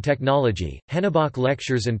Ethics in Technology, Hennebach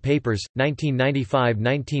Lectures and Papers,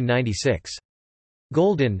 1995–1996.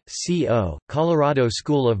 Golden, C. O., Colorado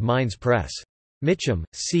School of Mines Press. Mitchum,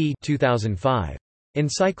 C. 2005.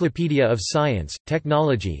 Encyclopedia of Science,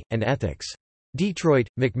 Technology, and Ethics. Detroit,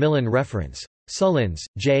 Macmillan Reference. Sullins,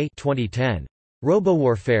 J. 2010.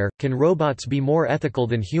 Robowarfare, Can Robots Be More Ethical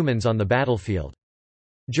Than Humans on the Battlefield?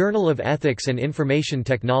 Journal of Ethics and Information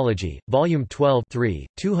Technology, Volume 12 3,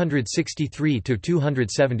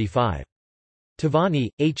 263–275. Tavani,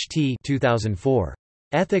 H. T. 2004.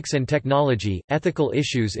 Ethics and Technology, Ethical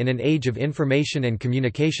Issues in an Age of Information and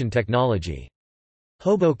Communication Technology.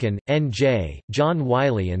 Hoboken, N. J., John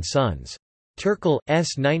Wiley & Sons. Turkel,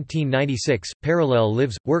 S. 1996, Parallel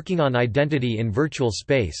Lives, Working on Identity in Virtual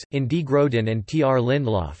Space, in D. Grodin and T. R.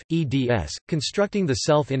 Lindlof, eds, Constructing the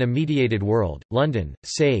Self in a Mediated World, London,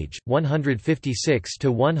 Sage,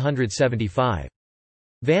 156–175.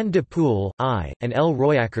 Van de Poel, I., and L.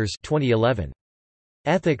 Royackers 2011.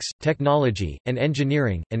 Ethics, Technology, and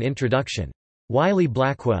Engineering, An Introduction.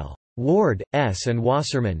 Wiley-Blackwell. Ward, S. and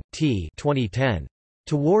Wasserman, T. 2010.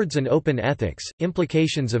 Towards an Open Ethics,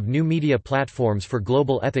 Implications of New Media Platforms for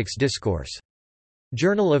Global Ethics Discourse.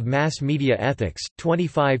 Journal of Mass Media Ethics,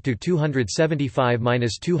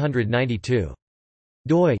 25–275–292.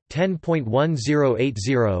 doi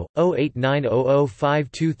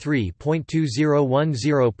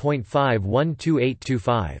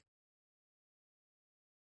 10.1080/089005233.2010.5122825.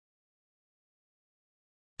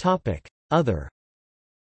 Topic: Other.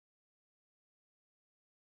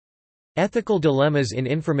 Ethical Dilemmas in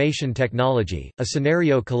Information Technology, a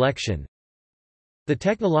Scenario Collection. The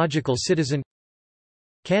Technological Citizen.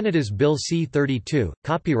 Canada's Bill C-32,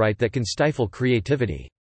 Copyright that can stifle creativity.